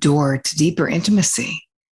opening the door to deeper intimacy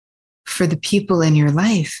for the people in your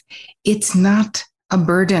life. It's not a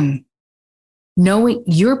burden. Knowing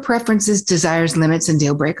your preferences, desires, limits, and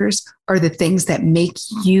deal breakers are the things that make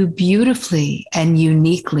you beautifully and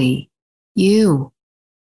uniquely you.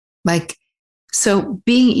 So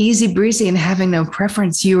being easy breezy and having no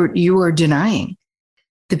preference, you are denying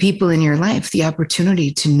the people in your life the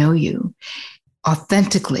opportunity to know you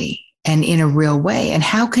authentically and in a real way. And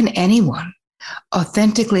how can anyone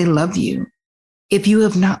authentically love you if you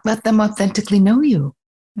have not let them authentically know you?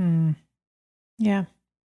 Yeah.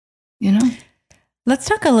 Let's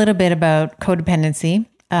talk a little bit about codependency,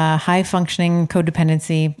 high functioning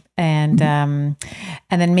codependency, and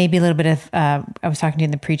then maybe a little bit of, I was talking to you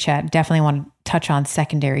in the pre-chat, definitely want to touch on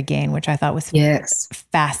secondary gain, which I thought was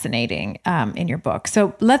fascinating in your book.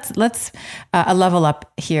 So let's level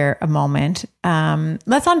up here a moment.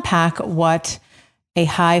 Let's unpack what a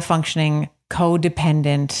high functioning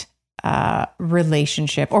codependent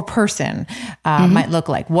relationship or person might look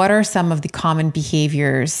like. What are some of the common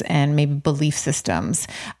behaviors and maybe belief systems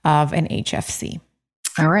of an HFC?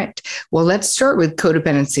 All right. Well, let's start with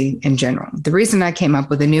codependency in general. The reason I came up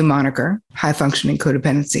with a new moniker, high functioning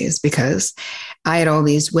codependency, is because I had all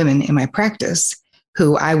these women in my practice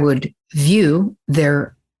who I would view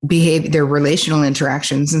their behavior, their relational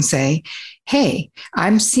interactions, and say, hey,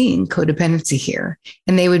 I'm seeing codependency here.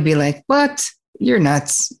 And they would be like, what? You're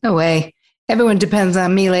nuts. No way. Everyone depends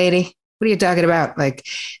on me, lady. What are you talking about?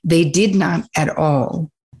 They did not at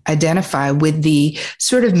all identify with the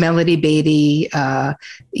sort of Melody Beatty,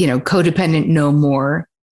 codependent no more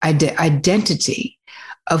identity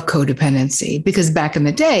of codependency. Because back in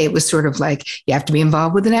the day, it was sort of like, you have to be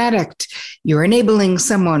involved with an addict. You're enabling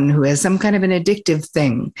someone who has some kind of an addictive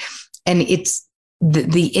thing. And it's,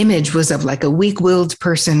 the image was of like a weak-willed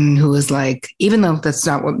person who was like, even though that's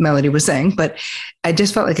not what Melody was saying, but I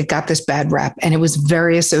just felt like it got this bad rap, and it was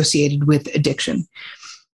very associated with addiction.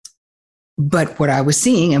 But what I was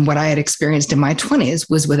seeing and what I had experienced in my 20s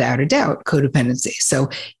was without a doubt codependency. So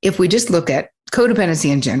if we just look at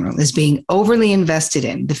codependency in general as being overly invested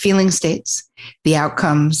in the feeling states, the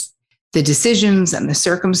outcomes, the decisions, and the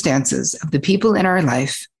circumstances of the people in our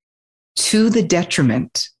life to the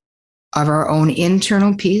detriment of our own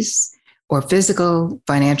internal peace or physical,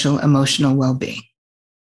 financial, emotional well-being.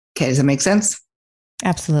 Okay, does that make sense?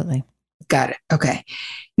 Absolutely. Got it. Okay.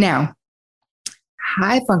 Now,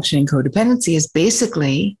 high functioning codependency is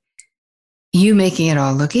basically you making it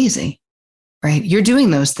all look easy, right? You're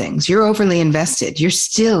doing those things. You're overly invested. You're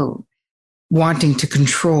still wanting to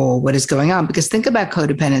control what is going on, because think about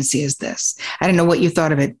codependency as this. I don't know what you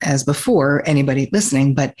thought of it as before, anybody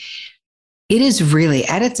listening, but it is really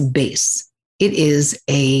at its base, it is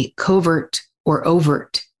a covert or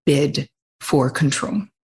overt bid for control.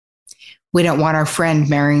 We don't want our friend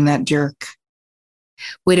marrying that jerk.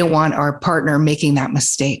 We don't want our partner making that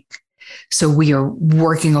mistake. So we are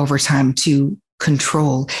working overtime to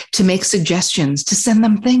control, to make suggestions, to send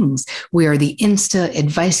them things. We are the Insta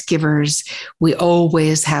advice givers. We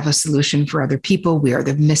always have a solution for other people. We are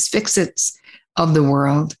the misfixits of the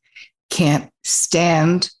world. Can't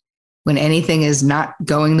stand when anything is not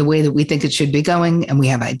going the way that we think it should be going, and we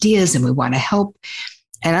have ideas and we want to help.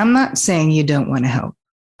 And I'm not saying you don't want to help.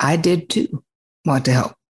 I did too want to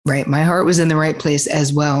help, right? My heart was in the right place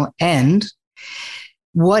as well. And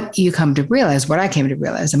what you come to realize, what I came to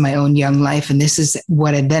realize in my own young life, and this is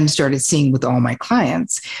what I then started seeing with all my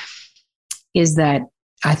clients, is that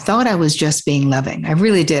I thought I was just being loving. I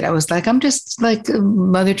really did. I was like, I'm just like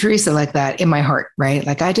Mother Teresa like that in my heart, right?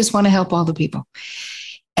 Like, I just want to help all the people.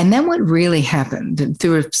 And then what really happened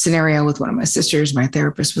through a scenario with one of my sisters, my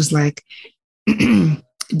therapist was like, do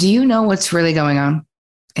you know what's really going on?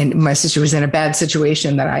 And my sister was in a bad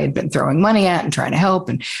situation that I had been throwing money at and trying to help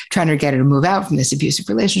and trying to get her to move out from this abusive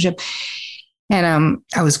relationship. And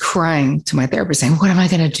I was crying to my therapist saying, what am I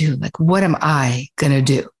going to do? Like, what am I going to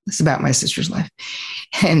do? It's about my sister's life.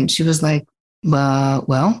 And she was like,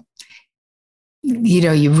 well,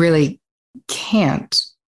 you really can't.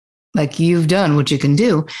 Like, you've done what you can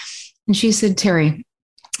do. And she said, Terry,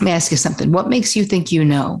 let me ask you something. What makes you think you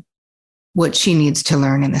know what she needs to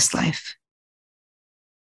learn in this life?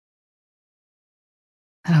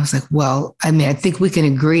 And I was like, well, I mean, I think we can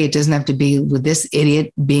agree it doesn't have to be with this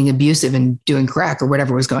idiot being abusive and doing crack or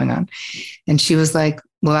whatever was going on. And she was like,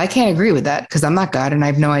 well, I can't agree with that because I'm not God and I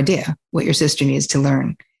have no idea what your sister needs to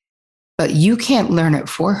learn. But you can't learn it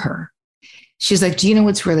for her. She's like, do you know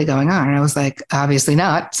what's really going on? And I was like, obviously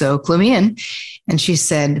not. So clue me in. And she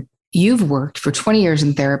said, you've worked for 20 years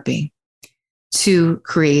in therapy to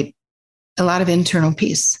create a lot of internal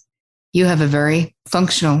peace. You have a very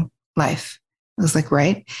functional life. I was like,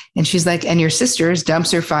 right. And she's like, and your sister's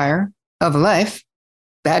dumpster fire of a life,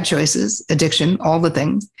 bad choices, addiction, all the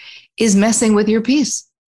things, is messing with your peace.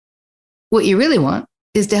 What you really want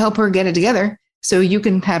is to help her get it together so you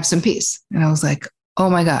can have some peace. And I was like, oh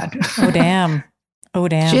my God. Oh, damn. Oh,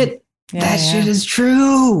 damn. Shit. Yeah, shit is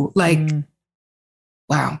true. Like,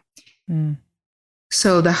 wow. Mm.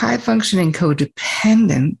 So the high functioning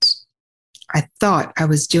codependent, I thought I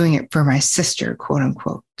was doing it for my sister, quote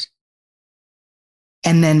unquote.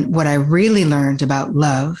 And then what I really learned about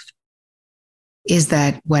love is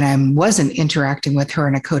that when I wasn't interacting with her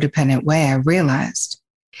in a codependent way, I realized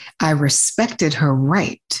I respected her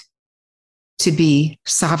right to be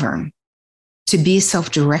sovereign, to be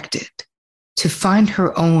self-directed, to find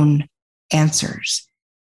her own answers.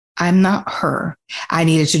 I'm not her. I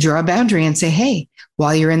needed to draw a boundary and say, hey,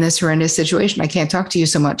 while you're in this horrendous situation, I can't talk to you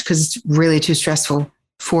so much because it's really too stressful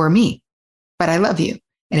for me, but I love you.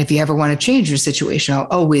 And if you ever want to change your situation, I'll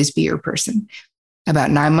always be your person.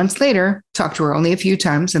 About 9 months later, talked to her only a few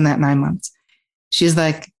times in that 9 months. She's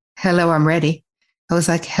like, hello, I'm ready. I was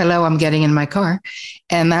like, hello, I'm getting in my car.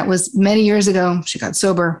 And that was many years ago. She got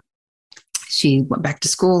sober. She went back to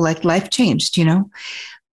school, like life changed,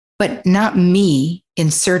 but not me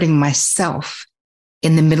inserting myself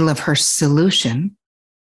in the middle of her solution,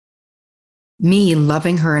 me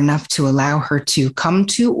loving her enough to allow her to come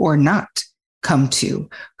to or not come to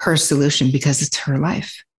her solution because it's her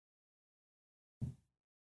life.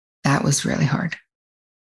 That was really hard.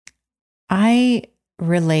 I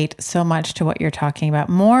relate so much to what you're talking about,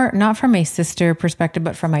 more not from a sister perspective,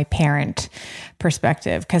 but from a parent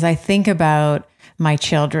perspective. Because I think about my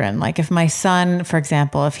children, like if my son, for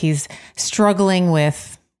example, if he's struggling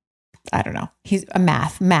with, I don't know, he's a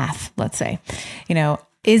math, let's say,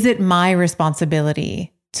 is it my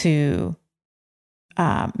responsibility to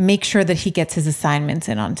make sure that he gets his assignments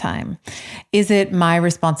in on time? Is it my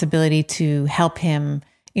responsibility to help him,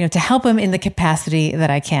 to help him in the capacity that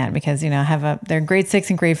I can? Because, they're in grade 6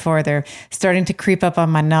 and grade 4. They're starting to creep up on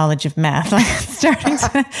my knowledge of math, like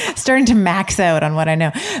starting to max out on what I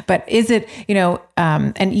know. But is it,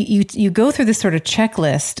 and you go through this sort of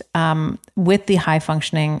checklist with the high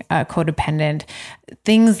functioning codependent,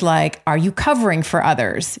 things like, are you covering for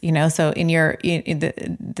others? So in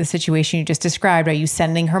the situation you just described, are you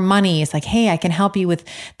sending her money? It's like, hey, I can help you with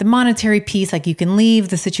the monetary piece. Like you can leave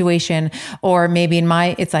the situation. Or maybe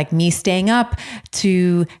it's like me staying up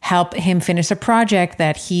to help him finish a project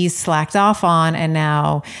that he's slacked off on. And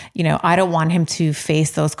now, I don't want him to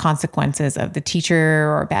face those consequences of the teacher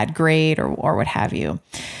or a bad grade or what have you.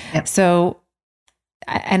 Yep. So,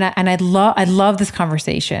 and I love this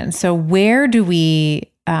conversation. So where do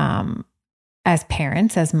we, as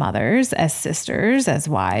parents, as mothers, as sisters, as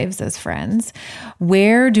wives, as friends,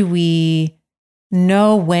 where do we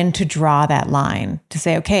know when to draw that line to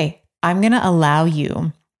say, okay, I'm going to allow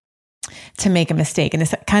you to make a mistake? And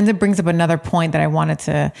this kind of brings up another point that I wanted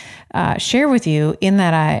to share with you, in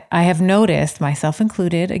that I have noticed, myself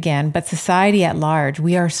included again, but society at large,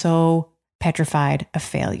 we are so petrified of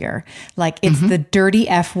failure. Like it's the dirty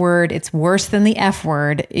F word. It's worse than the F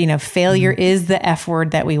word. Failure is the F word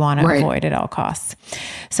that we want to avoid at all costs.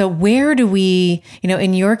 So where do we,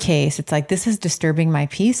 in your case, it's like, this is disturbing my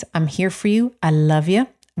peace. I'm here for you. I love you.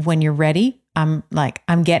 When you're ready, I'm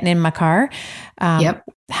getting in my car.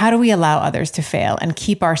 How do we allow others to fail and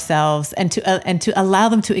keep ourselves and to allow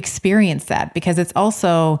them to experience that? Because it's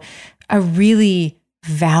also a really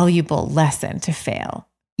valuable lesson to fail.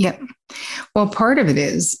 Yep. Well, part of it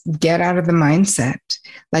is get out of the mindset.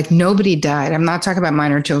 Like nobody died. I'm not talking about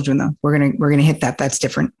minor children though. We're gonna hit that. That's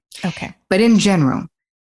different. Okay. But in general,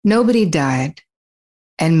 nobody died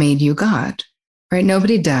and made you God, right?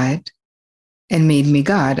 Nobody died and made me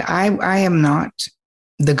God. I am not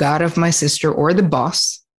the God of my sister or the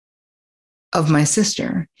boss of my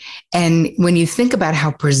sister. And when you think about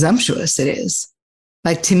how presumptuous it is,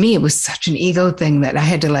 like to me, it was such an ego thing that I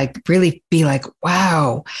had to like really be like,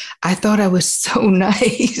 wow, I thought I was so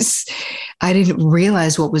nice. I didn't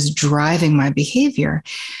realize what was driving my behavior.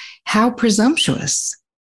 How presumptuous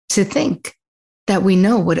to think that we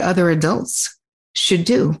know what other adults should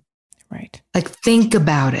do. Right. Like think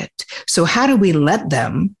about it. So how do we let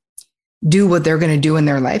them do what they're going to do in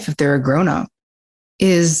their life if they're a grown up?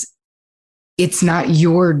 It's not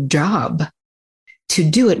your job to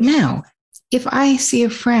do it. Now, if I see a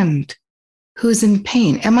friend who's in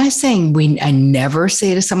pain, am I saying I never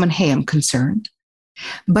say to someone, hey, I'm concerned,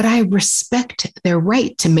 but I respect their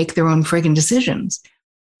right to make their own friggin' decisions.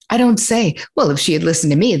 I don't say, well, if she had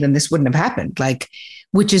listened to me, then this wouldn't have happened. Like,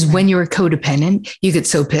 which is when you're codependent, you get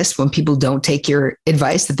so pissed when people don't take your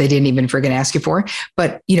advice that they didn't even friggin' ask you for.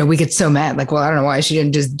 But, we get so mad, like, well, I don't know why she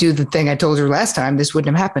didn't just do the thing I told her last time. This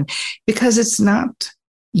wouldn't have happened because it's not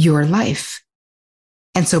your life.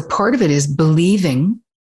 And so part of it is believing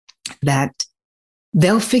that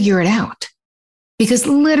they'll figure it out because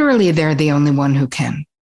literally they're the only one who can.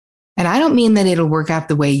 And I don't mean that it'll work out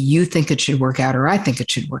the way you think it should work out or I think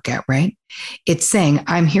it should work out, right? It's saying,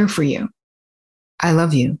 I'm here for you. I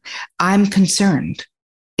love you. I'm concerned.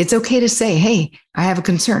 It's okay to say, hey, I have a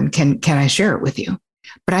concern. Can I share it with you?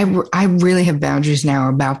 But I really have boundaries now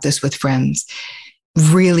about this with friends,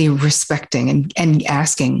 really respecting and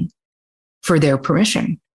asking for their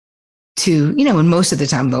permission to, and most of the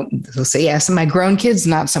time they'll say yes. And my grown kids,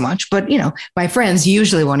 not so much, but my friends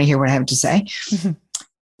usually want to hear what I have to say. Mm-hmm.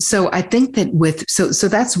 So I think that so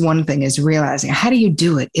that's one thing is realizing how do you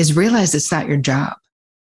do it is realize it's not your job.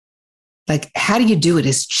 Like, how do you do it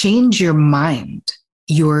is change your mind,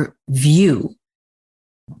 your view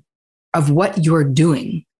of what you're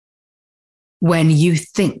doing when you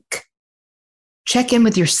think. Check in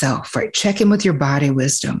with yourself, right? Check in with your body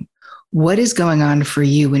wisdom. What is going on for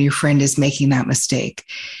you when your friend is making that mistake?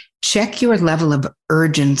 Check your level of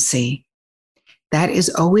urgency. That is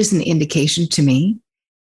always an indication to me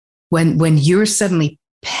when you're suddenly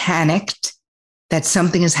panicked that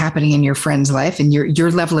something is happening in your friend's life and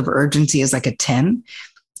your level of urgency is like a 10,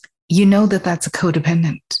 you know that that's a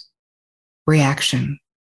codependent reaction.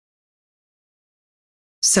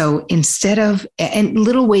 So instead of, and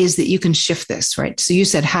little ways that you can shift this, right? So you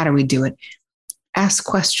said, how do we do it? Ask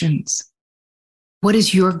questions. What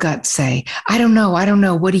does your gut say? I don't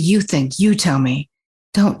know. What do you think? You tell me.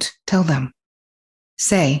 Don't tell them.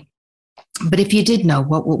 Say, but if you did know,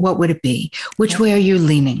 what would it be? Which way are you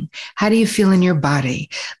leaning? How do you feel in your body?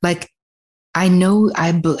 Like, I know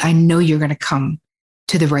you're going to come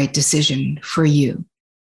to the right decision for you.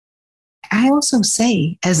 I also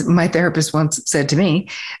say, as my therapist once said to me,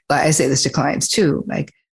 but I say this to clients too,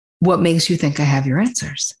 like, what makes you think I have your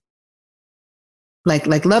answers?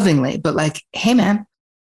 Like lovingly, but like, hey man,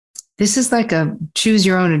 this is like a choose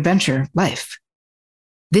your own adventure life.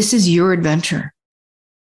 This is your adventure.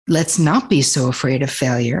 Let's not be so afraid of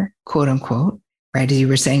failure, quote unquote, right? As you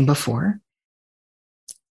were saying before,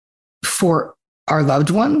 for our loved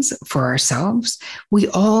ones, for ourselves, we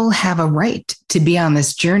all have a right to be on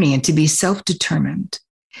this journey and to be self-determined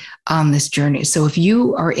on this journey. So if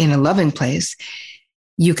you are in a loving place,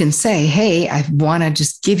 you can say, hey, I want to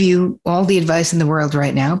just give you all the advice in the world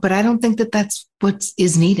right now, but I don't think that that's what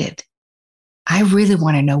is needed. I really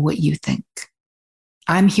want to know what you think.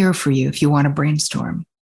 I'm here for you if you want to brainstorm.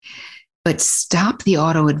 But stop the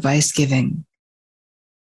auto advice giving.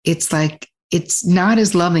 It's like, it's not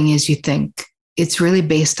as loving as you think. It's really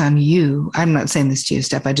based on you. I'm not saying this to you,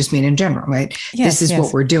 Steph. I just mean in general, right? Yes, this is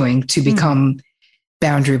what we're doing to become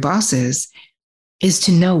boundary bosses, is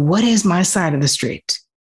to know what is my side of the street.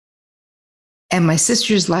 And my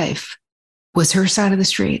sister's life was her side of the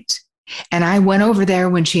street. And I went over there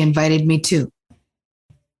when she invited me to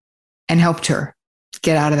and helped her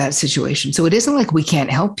get out of that situation. So it isn't like we can't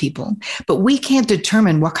help people, but we can't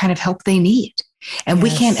determine what kind of help they need. And we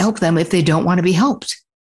can't help them if they don't want to be helped.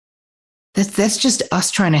 That's just us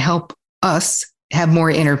trying to help us have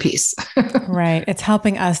more inner peace. Right. It's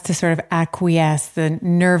helping us to sort of acquiesce the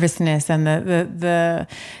nervousness and the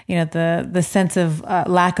sense of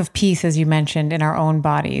lack of peace, as you mentioned, in our own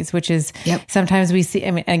bodies, which is sometimes we see,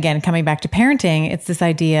 I mean, again, coming back to parenting, it's this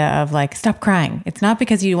idea of like, stop crying. It's not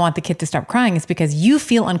because you want the kid to stop crying. It's because you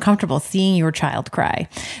feel uncomfortable seeing your child cry.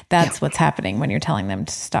 That's what's happening when you're telling them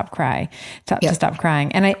to stop crying.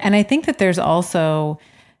 And I think that there's also,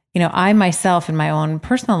 I myself in my own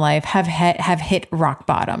personal life have hit rock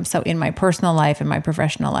bottom. So in my personal life and my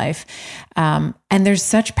professional life, and there's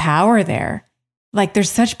such power there. Like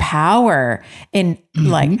there's such power in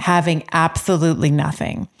like having absolutely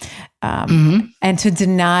nothing. And to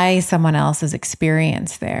deny someone else's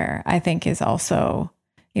experience there, I think is also,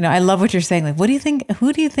 I love what you're saying. Like, what do you think?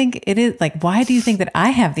 Who do you think it is? Like, why do you think that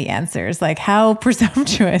I have the answers? Like, how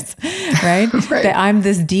presumptuous, right? That I'm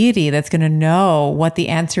this deity that's going to know what the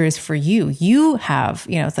answer is for you. You have,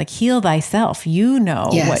 it's like heal thyself. You know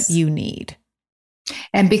what you need.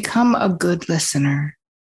 And become a good listener.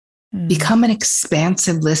 Become an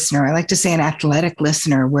expansive listener. I like to say an athletic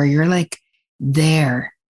listener where you're like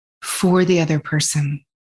there for the other person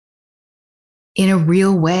in a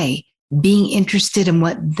real way. Being interested in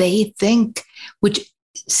what they think, which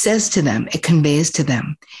says to them, it conveys to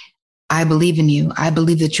them, I believe in you. I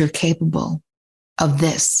believe that you're capable of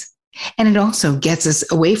this. And it also gets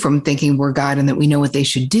us away from thinking we're God and that we know what they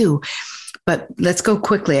should do. But let's go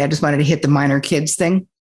quickly. I just wanted to hit the minor kids thing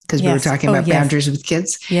because we were talking about boundaries with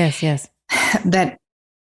kids. Yes. That,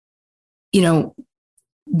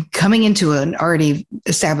 coming into an already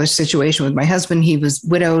established situation with my husband, he was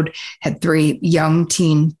widowed, had 3 young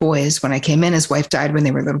teen boys when I came in. His wife died when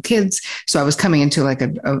they were little kids. So I was coming into like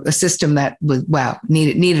a system that was,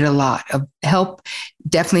 needed a lot of help,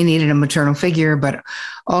 definitely needed a maternal figure, but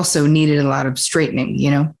also needed a lot of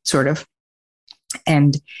straightening, sort of.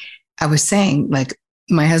 And I was saying, like,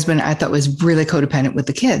 my husband, I thought was really codependent with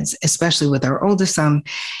the kids, especially with our oldest son,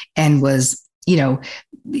 and was,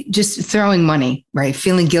 just throwing money, right?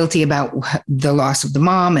 Feeling guilty about the loss of the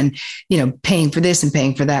mom and, paying for this and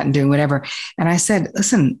paying for that and doing whatever. And I said,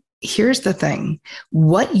 listen, here's the thing.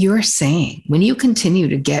 What you're saying, when you continue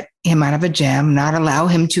to get him out of a jam, not allow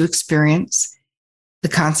him to experience the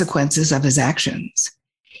consequences of his actions,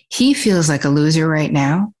 he feels like a loser right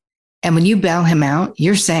now. And when you bail him out,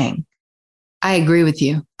 you're saying, I agree with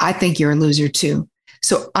you. I think you're a loser too.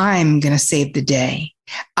 So I'm going to save the day.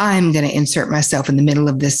 I'm going to insert myself in the middle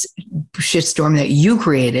of this shitstorm that you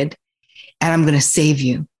created, and I'm going to save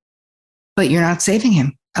you. But you're not saving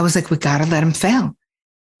him. I was like, we got to let him fail.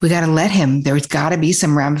 We got to let him. There's got to be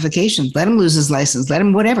some ramifications. Let him lose his license. Let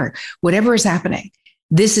him whatever is happening.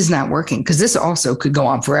 This is not working because this also could go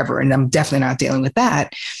on forever. And I'm definitely not dealing with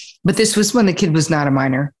that. But this was when the kid was not a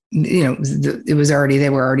minor. They were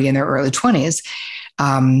already in their early 20s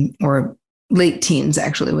or late teens,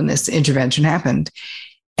 actually, when this intervention happened.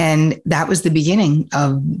 And that was the beginning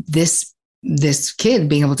of this kid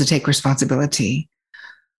being able to take responsibility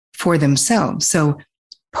for themselves. So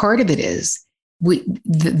part of it is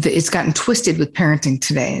it's gotten twisted with parenting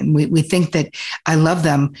today. And we think that I love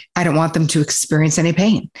them. I don't want them to experience any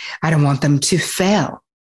pain. I don't want them to fail,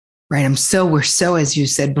 right? We're so, as you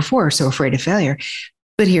said before, so afraid of failure.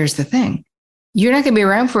 But here's the thing. You're not going to be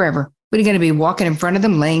around forever. What are you going to be walking in front of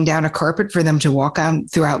them, laying down a carpet for them to walk on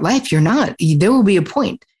throughout life? You're not. There will be a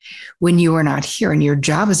point when you are not here, and your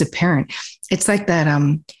job as a parent. It's like that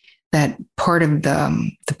part of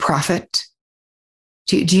the Prophet.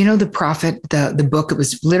 Do you know The Prophet, the book? It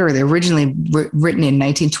was literally originally written in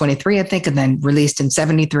 1923, I think, and then released in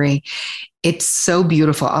 73. It's so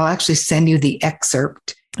beautiful. I'll actually send you the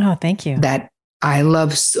excerpt. Oh, thank you. That I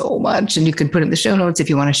love so much. And you can put it in the show notes if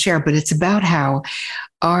you want to share, but it's about how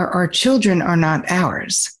our children are not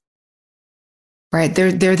ours, right?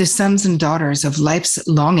 They're the sons and daughters of life's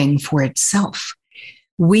longing for itself.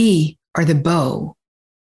 We are the bow.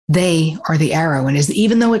 They are the arrow. And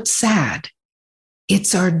even though it's sad,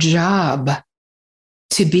 it's our job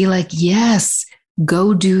to be like, yes,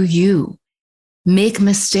 go do you. Make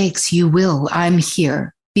mistakes, you will. I'm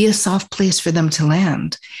here. Be a soft place for them to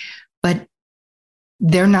land. But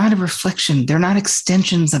they're not a reflection. They're not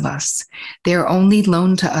extensions of us. They're only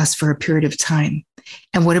loaned to us for a period of time.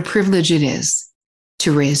 And what a privilege it is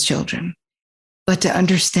to raise children. But to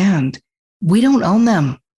understand, we don't own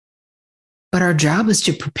them. But our job is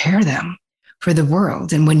to prepare them for the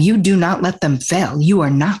world. And when you do not let them fail, you are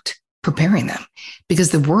not preparing them, because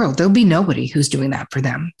the world, there'll be nobody who's doing that for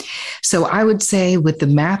them. So I would say with the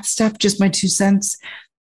math stuff, just my 2 cents,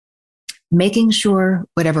 making sure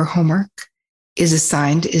whatever homework is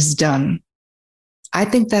assigned is done. I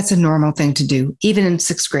think that's a normal thing to do, even in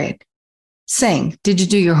 6th grade. saying, did you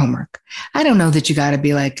do your homework? I don't know that you got to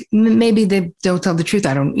be like, maybe they don't tell the truth.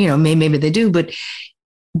 I don't, maybe they do, but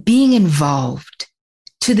being involved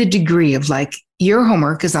to the degree of like, your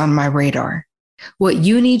homework is on my radar. What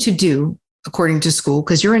you need to do according to school,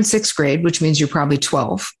 because you're in 6th grade, which means you're probably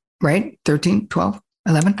 12, right? 13, 12,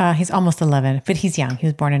 11? He's almost 11, but he's young. He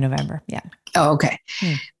was born in November. Yeah. Oh, okay.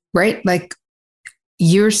 Right? Like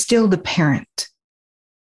you're still the parent.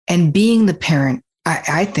 And being the parent,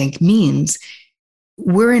 I think, means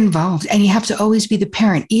we're involved. And you have to always be the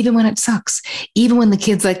parent, even when it sucks. Even when the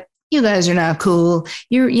kid's like, you guys are not cool.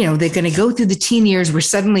 They're going to go through the teen years where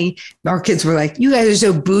suddenly our kids were like, you guys are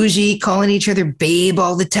so bougie, calling each other babe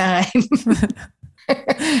all the time.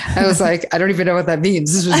 I was like, I don't even know what that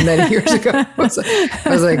means. This was many years ago. I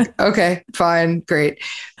was like, okay, fine, great.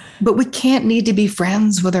 But we can't need to be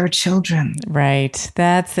friends with our children. Right.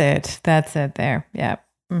 That's it there. Yeah.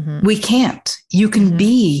 Mm-hmm. We can't. You can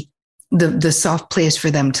be the soft place for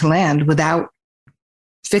them to land without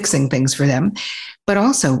fixing things for them. But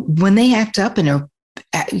also when they act up and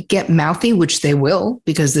get mouthy, which they will,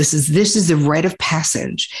 because this is the rite of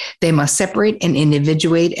passage. They must separate and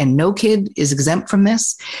individuate, and no kid is exempt from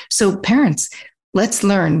this. So parents, let's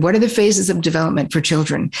learn what are the phases of development for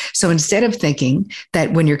children. So instead of thinking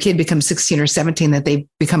that when your kid becomes 16 or 17, that they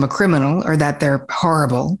become a criminal or that they're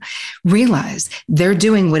horrible, realize they're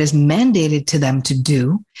doing what is mandated to them to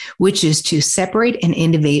do, which is to separate and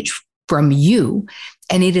individuate from you.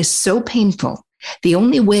 And it is so painful. The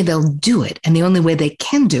only way they'll do it and the only way they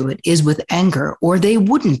can do it is with anger, or they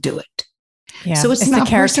wouldn't do it. Yeah. So it's not to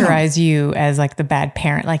characterize personal. You as like the bad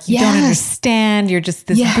parent. Like you don't understand. You're just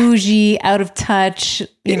this bougie, out of touch,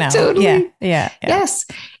 Totally. Yeah. Yes.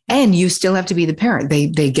 And you still have to be the parent.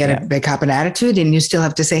 They cop an attitude, and you still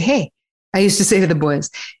have to say, hey, I used to say to the boys,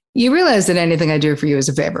 you realize that anything I do for you is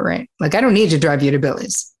a favor, right? Like I don't need to drive you to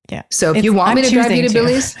Billy's. Yeah. So if you want me to drive you to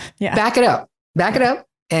Billy's, yeah. back it up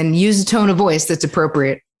and use a tone of voice that's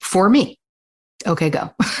appropriate for me. Okay,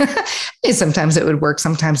 go. Sometimes it would work.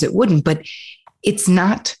 Sometimes it wouldn't, but it's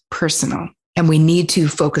not personal, and we need to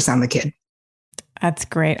focus on the kid. That's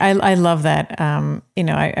great. I love that. I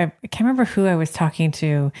can't remember who I was talking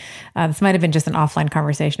to. This might've been just an offline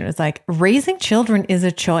conversation. It was like, raising children is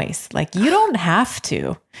a choice. Like you don't have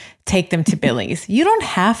to take them to Billy's. You don't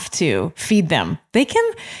have to feed them. They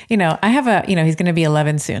can, I have he's going to be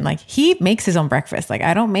 11 soon. Like he makes his own breakfast. Like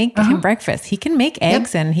I don't make him breakfast. He can make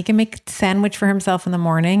eggs and he can make a sandwich for himself in the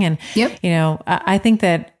morning. And, I think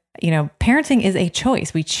that, parenting is a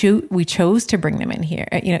choice. We chose to bring them in here,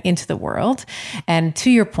 into the world. And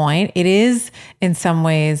to your point, it is in some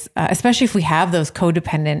ways, especially if we have those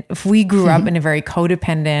if we grew up in a very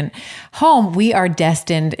codependent home, we are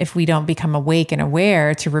destined, if we don't become awake and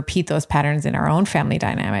aware, to repeat those patterns in our own family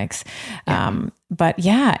dynamics. Yeah. But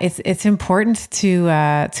yeah, it's important to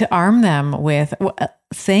arm them with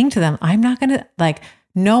saying to them, I'm not going to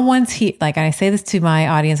no one's here. Like, and I say this to my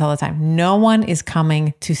audience all the time. No one is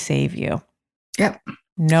coming to save you. Yep.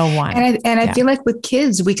 No one. And I feel like with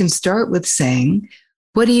kids, we can start with saying,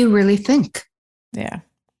 what do you really think? Yeah.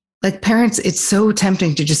 Like parents, it's so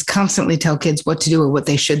tempting to just constantly tell kids what to do or what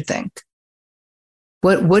they should think.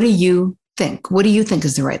 What do you think? What do you think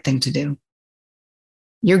is the right thing to do?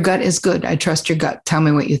 Your gut is good. I trust your gut. Tell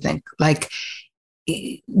me what you think. Like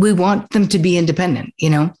we want them to be independent,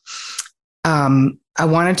 I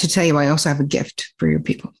wanted to tell you, I also have a gift for your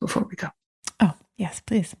people before we go. Oh, yes,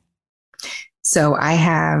 please. So I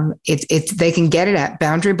have, they can get it at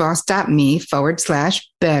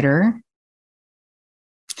boundaryboss.me/better.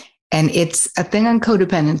 And it's a thing on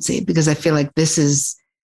codependency, because I feel like this is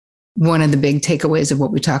one of the big takeaways of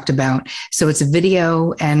what we talked about. So it's a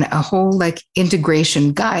video and a whole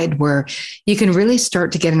integration guide where you can really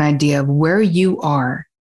start to get an idea of where you are,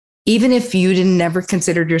 even if you never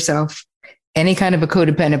considered yourself any kind of a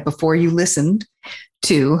codependent before you listened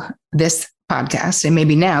to this podcast. And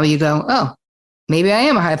maybe now you go, oh, maybe I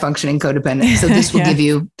am a high functioning codependent. So this will give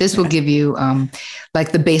you the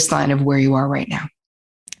baseline of where you are right now.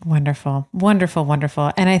 Wonderful, wonderful,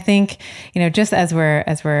 wonderful. And I think, just as we're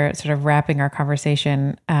sort of wrapping our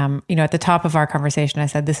conversation, at the top of our conversation, I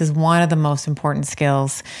said, this is one of the most important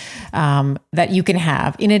skills that you can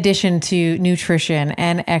have, in addition to nutrition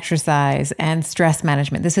and exercise and stress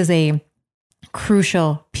management. This is a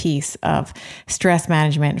crucial piece of stress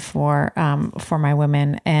management for my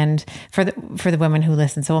women and for the women who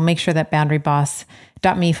listen. So we'll make sure that boundaryboss.me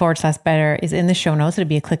boundryboss.me/better is in the show notes. It'll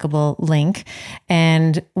be a clickable link.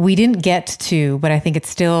 And we didn't get to, but I think it's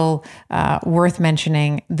still worth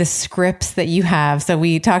mentioning, the scripts that you have. So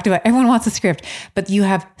we talked about everyone wants a script, but you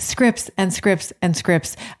have scripts and scripts and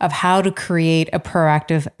scripts of how to create a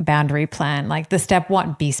proactive boundary plan. Like the step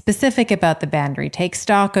 1, be specific about the boundary, take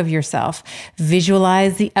stock of yourself,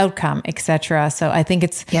 visualize the outcome, etc. So I think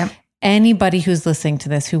it's anybody who's listening to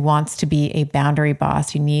this who wants to be a boundary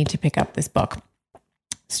boss, you need to pick up this book.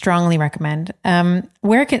 Strongly recommend.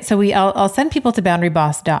 I'll send people to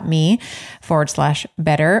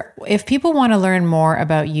boundryboss.me/better. If people want to learn more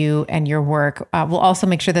about you and your work, we'll also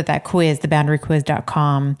make sure that quiz, the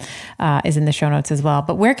boundaryquiz.com, is in the show notes as well.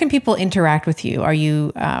 But where can people interact with you? Are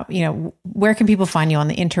you, where can people find you on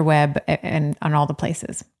the interweb and on all the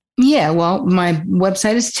places? Yeah, well, my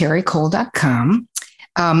website is terrycole.com.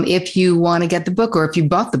 If you want to get the book, or if you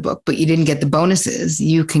bought the book, but you didn't get the bonuses,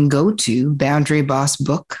 you can go to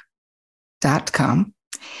boundarybossbook.com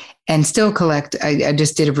and still collect. I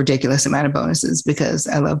just did a ridiculous amount of bonuses because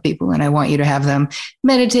I love people and I want you to have them,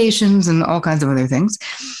 meditations and all kinds of other things.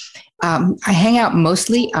 I hang out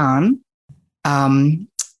mostly on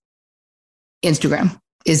Instagram.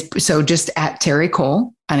 So just at Terry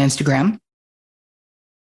Cole on Instagram.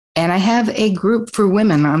 And I have a group for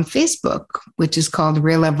women on Facebook, which is called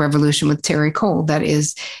Real Love Revolution with Terry Cole. That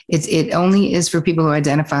is, it only is for people who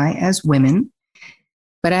identify as women.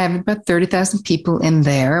 But I have about 30,000 people in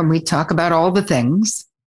there, and we talk about all the things.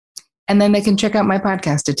 And then they can check out my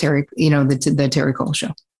podcast at Terry, the Terry Cole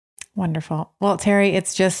Show. Wonderful. Well, Terry,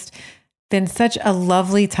 it's just been such a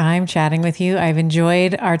lovely time chatting with you. I've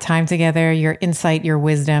enjoyed our time together, your insight, your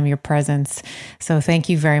wisdom, your presence. So thank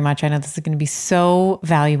you very much. I know this is going to be so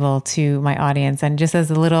valuable to my audience. And just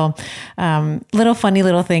as a little funny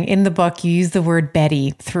little thing, in the book, you use the word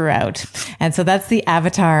Betty throughout. And so that's the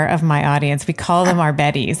avatar of my audience. We call them our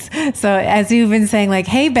Bettys. So as you've been saying, like,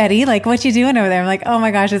 hey, Betty, like, what you doing over there? I'm like, oh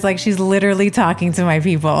my gosh, it's like she's literally talking to my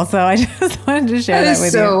people. So I just wanted to share that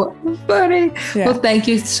with you. So funny. Yeah. Well, thank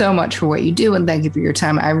you so much for what you do, and thank you for your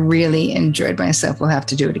time. I really enjoyed myself. We'll have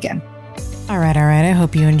to do it again. All right. I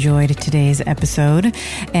hope you enjoyed today's episode.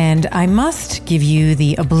 And I must give you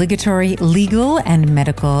the obligatory legal and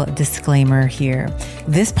medical disclaimer here.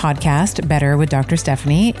 This podcast, Better with Dr.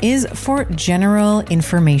 Stephanie, is for general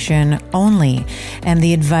information only. And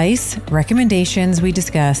the advice, recommendations we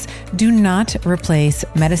discuss do not replace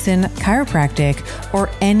medicine, chiropractic, or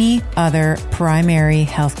any other primary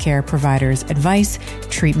healthcare provider's advice,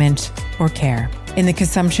 treatment, or care. In the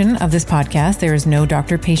consumption of this podcast, there is no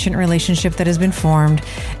doctor-patient relationship that has been formed,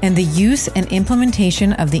 and the use and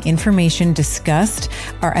implementation of the information discussed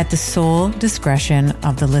are at the sole discretion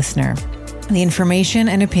of the listener. The information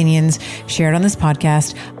and opinions shared on this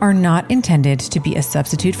podcast are not intended to be a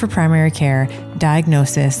substitute for primary care,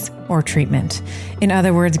 diagnosis, or treatment. In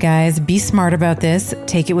other words, guys, be smart about this.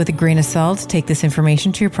 Take it with a grain of salt. Take this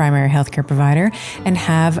information to your primary healthcare provider and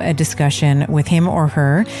have a discussion with him or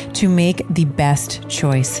her to make the best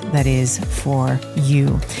choice that is for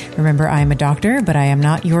you. Remember, I am a doctor, but I am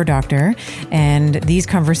not your doctor. And these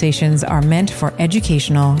conversations are meant for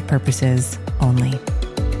educational purposes only.